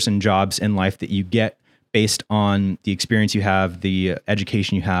careers and jobs in life that you get based on the experience you have, the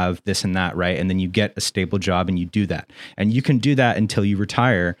education you have, this and that, right? And then you get a stable job and you do that. And you can do that until you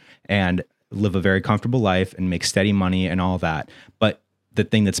retire and live a very comfortable life and make steady money and all that. But the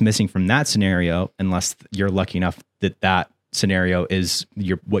thing that's missing from that scenario, unless you're lucky enough that scenario is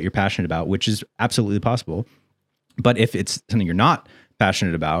what you're passionate about, which is absolutely possible. But if it's something you're not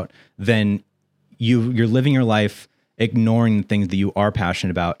passionate about, then you're living your life ignoring the things that you are passionate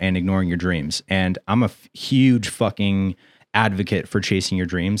about and ignoring your dreams. And I'm a huge fucking advocate for chasing your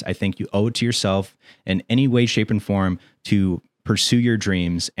dreams. I think you owe it to yourself in any way, shape, and form to pursue your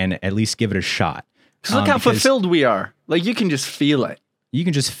dreams and at least give it a shot. Because look how fulfilled we are. Like, you can just feel it. You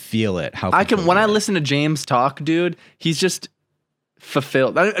can just feel it. When I listen to James talk, dude, he's just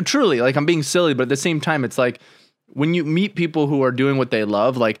fulfilled. Truly, like, I'm being silly, but at the same time, it's like when you meet people who are doing what they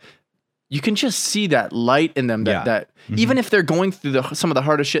love, like, you can just see that light in them that even if they're going through some of the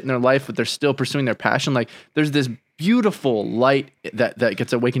hardest shit in their life, but they're still pursuing their passion, like, there's this beautiful light that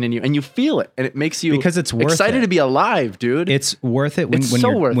gets awakened in you, and you feel it, and it makes you because it's worth excited it. to be alive, dude. It's worth it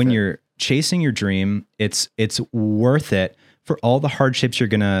when you're chasing your dream. It's worth it for all the hardships you're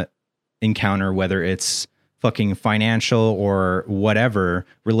gonna encounter, whether it's fucking financial or whatever,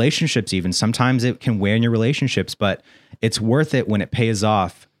 relationships even. Sometimes it can weigh on your relationships, but it's worth it when it pays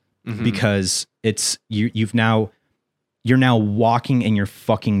off. Because it's you're now walking in your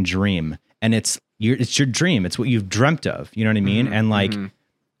fucking dream, and it's your dream. It's what you've dreamt of. You know what I mean? And like,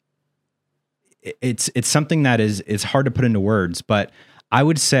 it's something that is hard to put into words. But I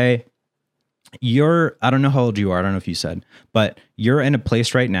would say I don't know how old you are. I don't know if you said, but you're in a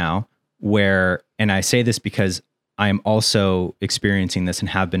place right now where, and I say this because I am also experiencing this and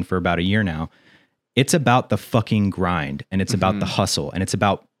have been for about a year now. It's about the fucking grind, and it's about the hustle, and it's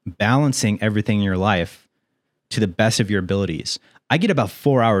about balancing everything in your life to the best of your abilities. I get about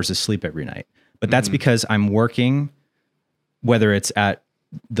 4 hours of sleep every night, but that's because I'm working, whether it's at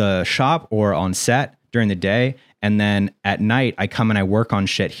the shop or on set during the day. And then at night I come and I work on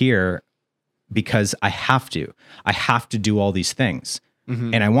shit here because I have to do all these things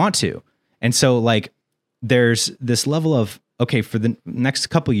and I want to. And so like, there's this level of, okay, for the next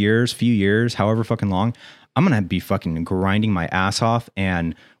few years, however fucking long, I'm going to be fucking grinding my ass off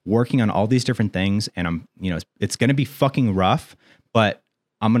and working on all these different things. And I'm, it's going to be fucking rough, but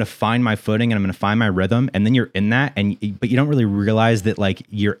I'm going to find my footing and I'm going to find my rhythm. And then you're in that, but you don't really realize that like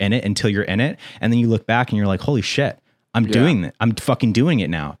you're in it until you're in it. And then you look back and you're like, holy shit, I'm doing it. I'm fucking doing it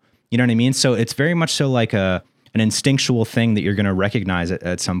now. You know what I mean? So it's very much so like an instinctual thing that you're going to recognize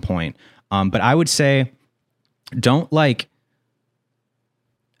at some point. But I would say don't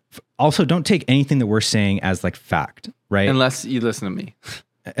take anything that we're saying as like fact, right? Unless you listen to me.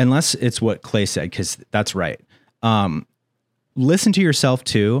 Unless it's what Clay said, because that's right. Listen to yourself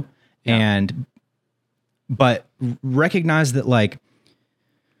too, but recognize that like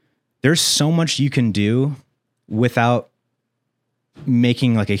there's so much you can do without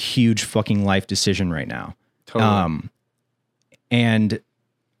making like a huge fucking life decision right now. Totally.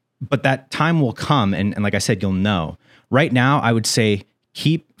 But that time will come, and like I said, you'll know. Right now, I would say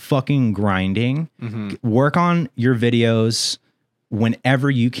keep fucking grinding. Work on your videos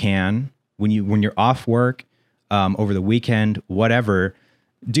whenever you can, when you're off work, over the weekend, whatever.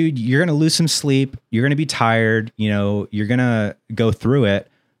 Dude, you're gonna lose some sleep. You're gonna be tired. You're gonna go through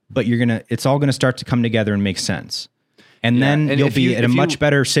it, but it's all gonna start to come together and make sense. And then you'll be in a much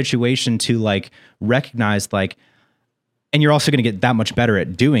better situation to like recognize like. And you're also going to get that much better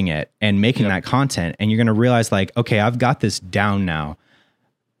at doing it and making that content. And you're going to realize like, okay, I've got this down now.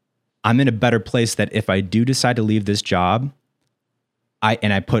 I'm in a better place that if I do decide to leave this job,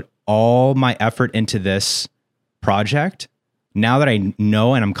 I put all my effort into this project, now that I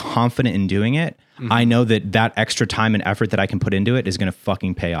know and I'm confident in doing it, I know that extra time and effort that I can put into it is going to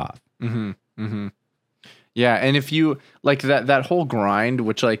fucking pay off. Yeah. And if you like that whole grind,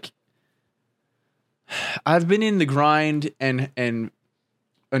 which like, I've been in the grind and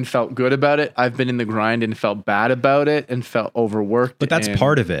felt good about it. I've been in the grind and felt bad about it and felt overworked. But that's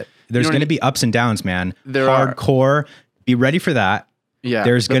part of it. There's going to be ups and downs, man. Hardcore. Be ready for that. Yeah.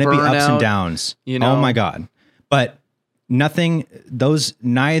 There's going to be ups and downs. Oh my God. But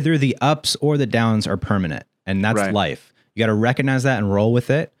neither the ups or the downs are permanent. And that's life. You got to recognize that and roll with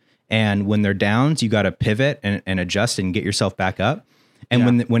it. And when they're downs, you got to pivot and adjust and get yourself back up.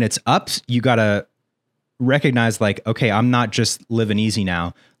 And when it's ups, you got to recognize like, okay, I'm not just living easy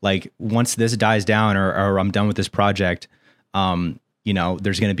now. Like once this dies down or I'm done with this project,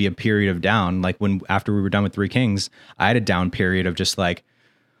 there's going to be a period of down. Like after we were done with Three Kings, I had a down period of just like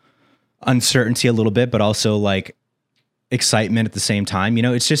uncertainty a little bit, but also like excitement at the same time. You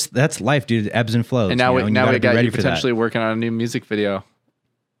know, it's just, that's life, dude. It ebbs and flows. And now, you know, and now gotta we be got ready you for that. potentially working on a new music video. Are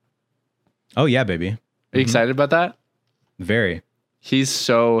Oh yeah, baby. you excited about that? Very. He's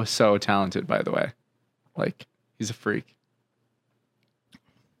so talented, by the way. Like, he's a freak.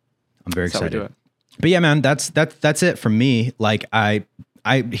 I'm very That's how we do excited. it. But yeah, man, that's it from me. Like I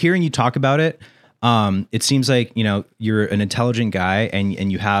hearing you talk about it, it seems like, you know, you're an intelligent guy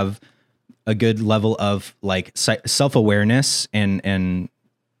and you have a good level of like self-awareness and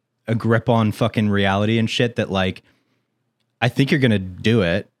a grip on fucking reality and shit that like, I think you're going to do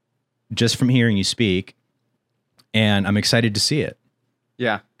it just from hearing you speak. And I'm excited to see it.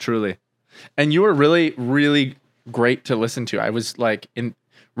 Yeah, truly. And you were really, really great to listen to. I was like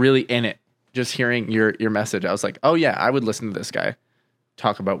really in it, just hearing your message. I was like, oh yeah, I would listen to this guy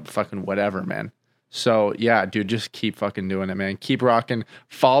talk about fucking whatever, man. So yeah, dude, just keep fucking doing it, man. Keep rocking.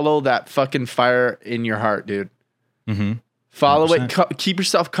 Follow that fucking fire in your heart, dude. Mm-hmm. Follow it. Keep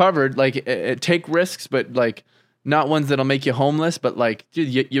yourself covered. Like, take risks, but like not ones that'll make you homeless. But like,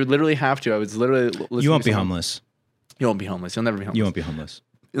 dude, you literally have to. I was literally listening You won't to be someone- homeless. You won't be homeless. You'll never be homeless. You won't be homeless.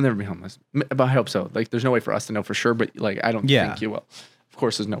 You'll never be homeless. But I hope so. Like, there's no way for us to know for sure. But like, I don't Yeah. think you will. Of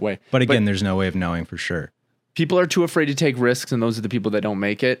course, there's no way. But again, there's no way of knowing for sure. People are too afraid to take risks, and those are the people that don't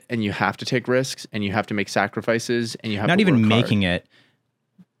make it. And you have to take risks, and you have to make sacrifices, and you have Not to even work hard. making it.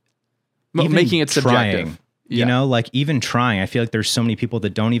 Even making it subjective. trying, Yeah. you know, like even trying. I feel like there's so many people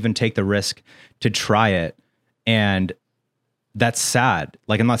that don't even take the risk to try it. And that's sad.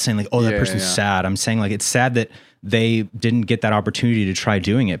 Like, I'm not saying like, oh, that Yeah, person's yeah. sad. I'm saying like, it's sad that they didn't get that opportunity to try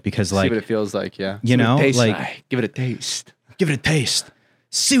doing it because See like, what it feels like. Yeah. you See what it know, tastes like- give it a taste. give it a taste.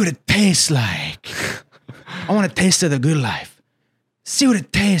 See what it tastes like. I want a taste of the good life. See what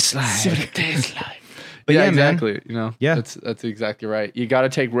it tastes like. See what it tastes like. But yeah, yeah, man. exactly. You know, Yeah. that's exactly right. You got to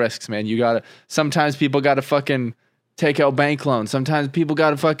take risks, man. You got to. Sometimes people got to fucking take out bank loans. Sometimes people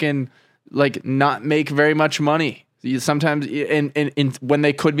got to fucking like not make very much money. Sometimes in when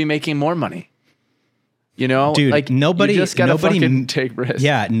they could be making more money. You know, Dude, like nobody- you just gotta nobody- fucking take risks.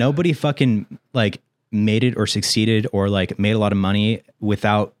 Yeah, nobody fucking like made it or succeeded or like made a lot of money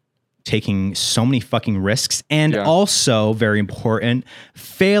without taking so many fucking risks and Yeah. also very important,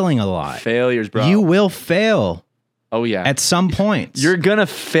 failing a lot. Failures, bro. You will fail oh yeah. at some point. You're gonna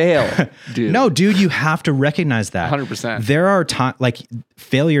fail, dude. No, dude, you have to recognize that. 100%. There are times like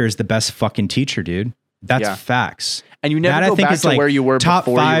failure is the best fucking teacher, dude. That's Yeah. facts. And you never That, go I think, back is to like where you were top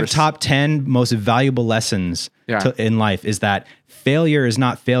before you 5, were top 10 most valuable lessons Yeah. in life is that failure is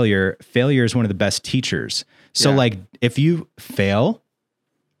not failure. Failure is one of the best teachers. So Yeah. like if you fail,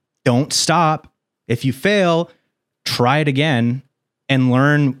 don't stop. If you fail, try it again and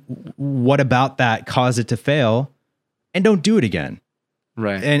learn what about that caused it to fail and don't do it again.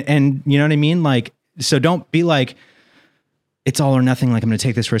 right. And you know what I mean? Like, so don't be like, it's all or nothing. Like I'm going to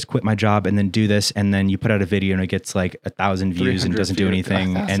take this risk, quit my job and then do this. And then you put out a video and it gets like 1,000 views and 300 doesn't do views,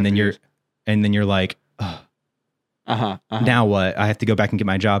 anything. 1,000 And then views. you're like, oh, Uh-huh. now what? I have to go back and get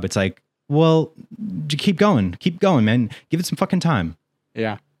my job. It's like, well, keep going, man. Give it some fucking time.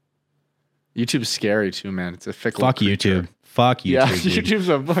 Yeah. YouTube's scary too, man. It's a fickle. Fuck creature. YouTube. Fuck YouTube. Yeah, dude. YouTube's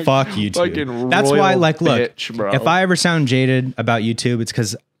a fucking, Fuck YouTube. fucking That's why, royal like, look, bitch, bro. if I ever sound jaded about YouTube, it's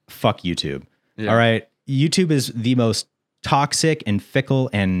because fuck YouTube. Yeah. All right. YouTube is the most toxic and fickle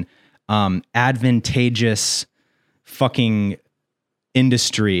and advantageous fucking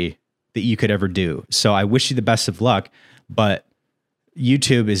industry that you could ever do. So I wish you the best of luck, but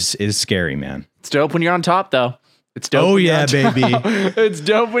YouTube is scary, man. It's dope when you're on top, though. It's dope. Oh when you're yeah, on top. baby. It's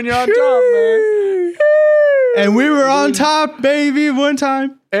dope when you're on top, man. And we were on top, baby, one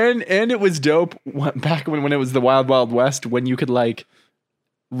time. And it was dope back when it was the Wild Wild West, when you could like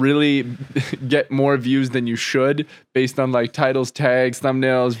really get more views than you should based on like titles, tags,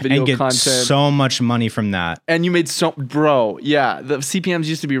 thumbnails, video And get content. so much money from that. And you made so, bro, yeah, the CPMs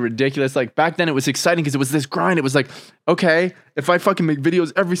used to be ridiculous. Like back then it was exciting because it was this grind. It was like, okay, if I fucking make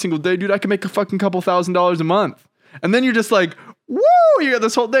videos every single day, dude, I can make a fucking couple $1,000s a month. And then you're just like, woo, you got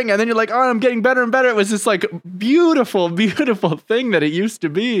this whole thing. And then you're like, oh, I'm getting better and better. It was this like beautiful, beautiful thing that it used to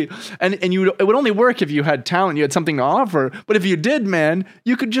be. And it would only work if you had talent, you had something to offer. But if you did, man,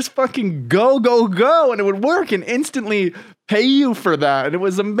 you could just fucking go, and it would work and instantly pay you for that. And it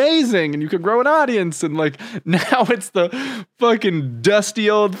was amazing. And you could grow an audience. And like now it's the fucking dusty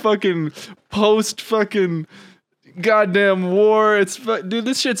old fucking post fucking goddamn war. It's dude,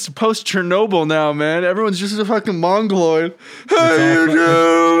 this shit's post Chernobyl now, man. Everyone's just a fucking mongoloid. Hey, you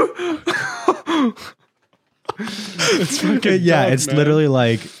do. It's fucking Yeah, tough, it's man. literally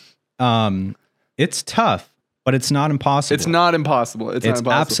like, it's tough. But it's not impossible. It's not impossible. It's not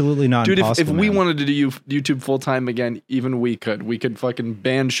impossible. Absolutely not Dude, impossible. if we man. wanted to do YouTube full time again, even we could. We could fucking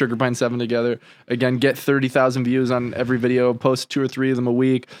band Sugar Pine 7 together. Again, get 30,000 views on every video, post 2 or 3 of them a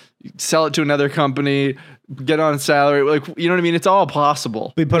week, sell it to another company, get on a salary. Like, you know what I mean? It's all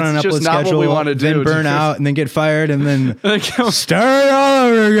possible. we put on an It's upload just not schedule, what we want to then do. burn out, and then get fired, and then Like, start all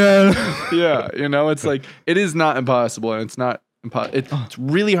over again. yeah, you know, it's like, it is not impossible, and it's not it's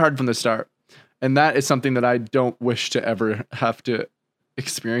really hard from the start. And that is something that I don't wish to ever have to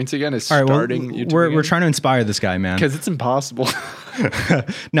experience again, is All right, starting YouTube we're trying to inspire this guy, man. because it's impossible.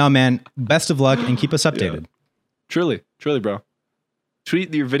 No, man. Best of luck, and keep us updated. Truly, bro.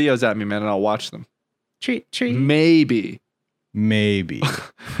 Tweet your videos at me, man, and I'll watch them. Treat. Maybe.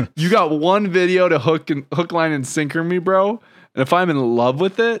 You got one video to hook, line, and sinker me, bro. And if I'm in love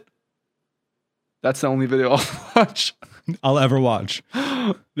with it, that's the only video I'll watch. I'll ever watch.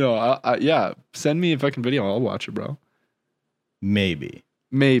 No, yeah. Send me a fucking video. I'll watch it, bro. Maybe.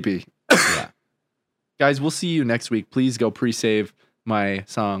 Yeah. Guys, we'll see you next week. Please go pre-save my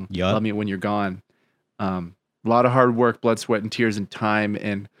song, Yup. Love Me When You're Gone. A lot of hard work, blood, sweat, and tears, and time,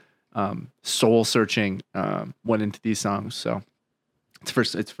 and soul searching went into these songs. So it's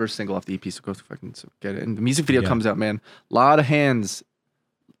first single off the EP, so go fucking get it. And the music video comes out, man. A lot of hands,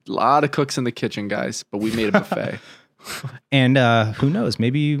 a lot of cooks in the kitchen, guys, but we made a buffet. And who knows?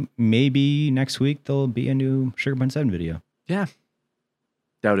 Maybe next week there'll be a new Sugar Pine 7 video. Yeah.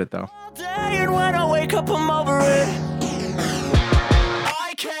 Doubt it, though. All day, and when I wake up, I'm over it.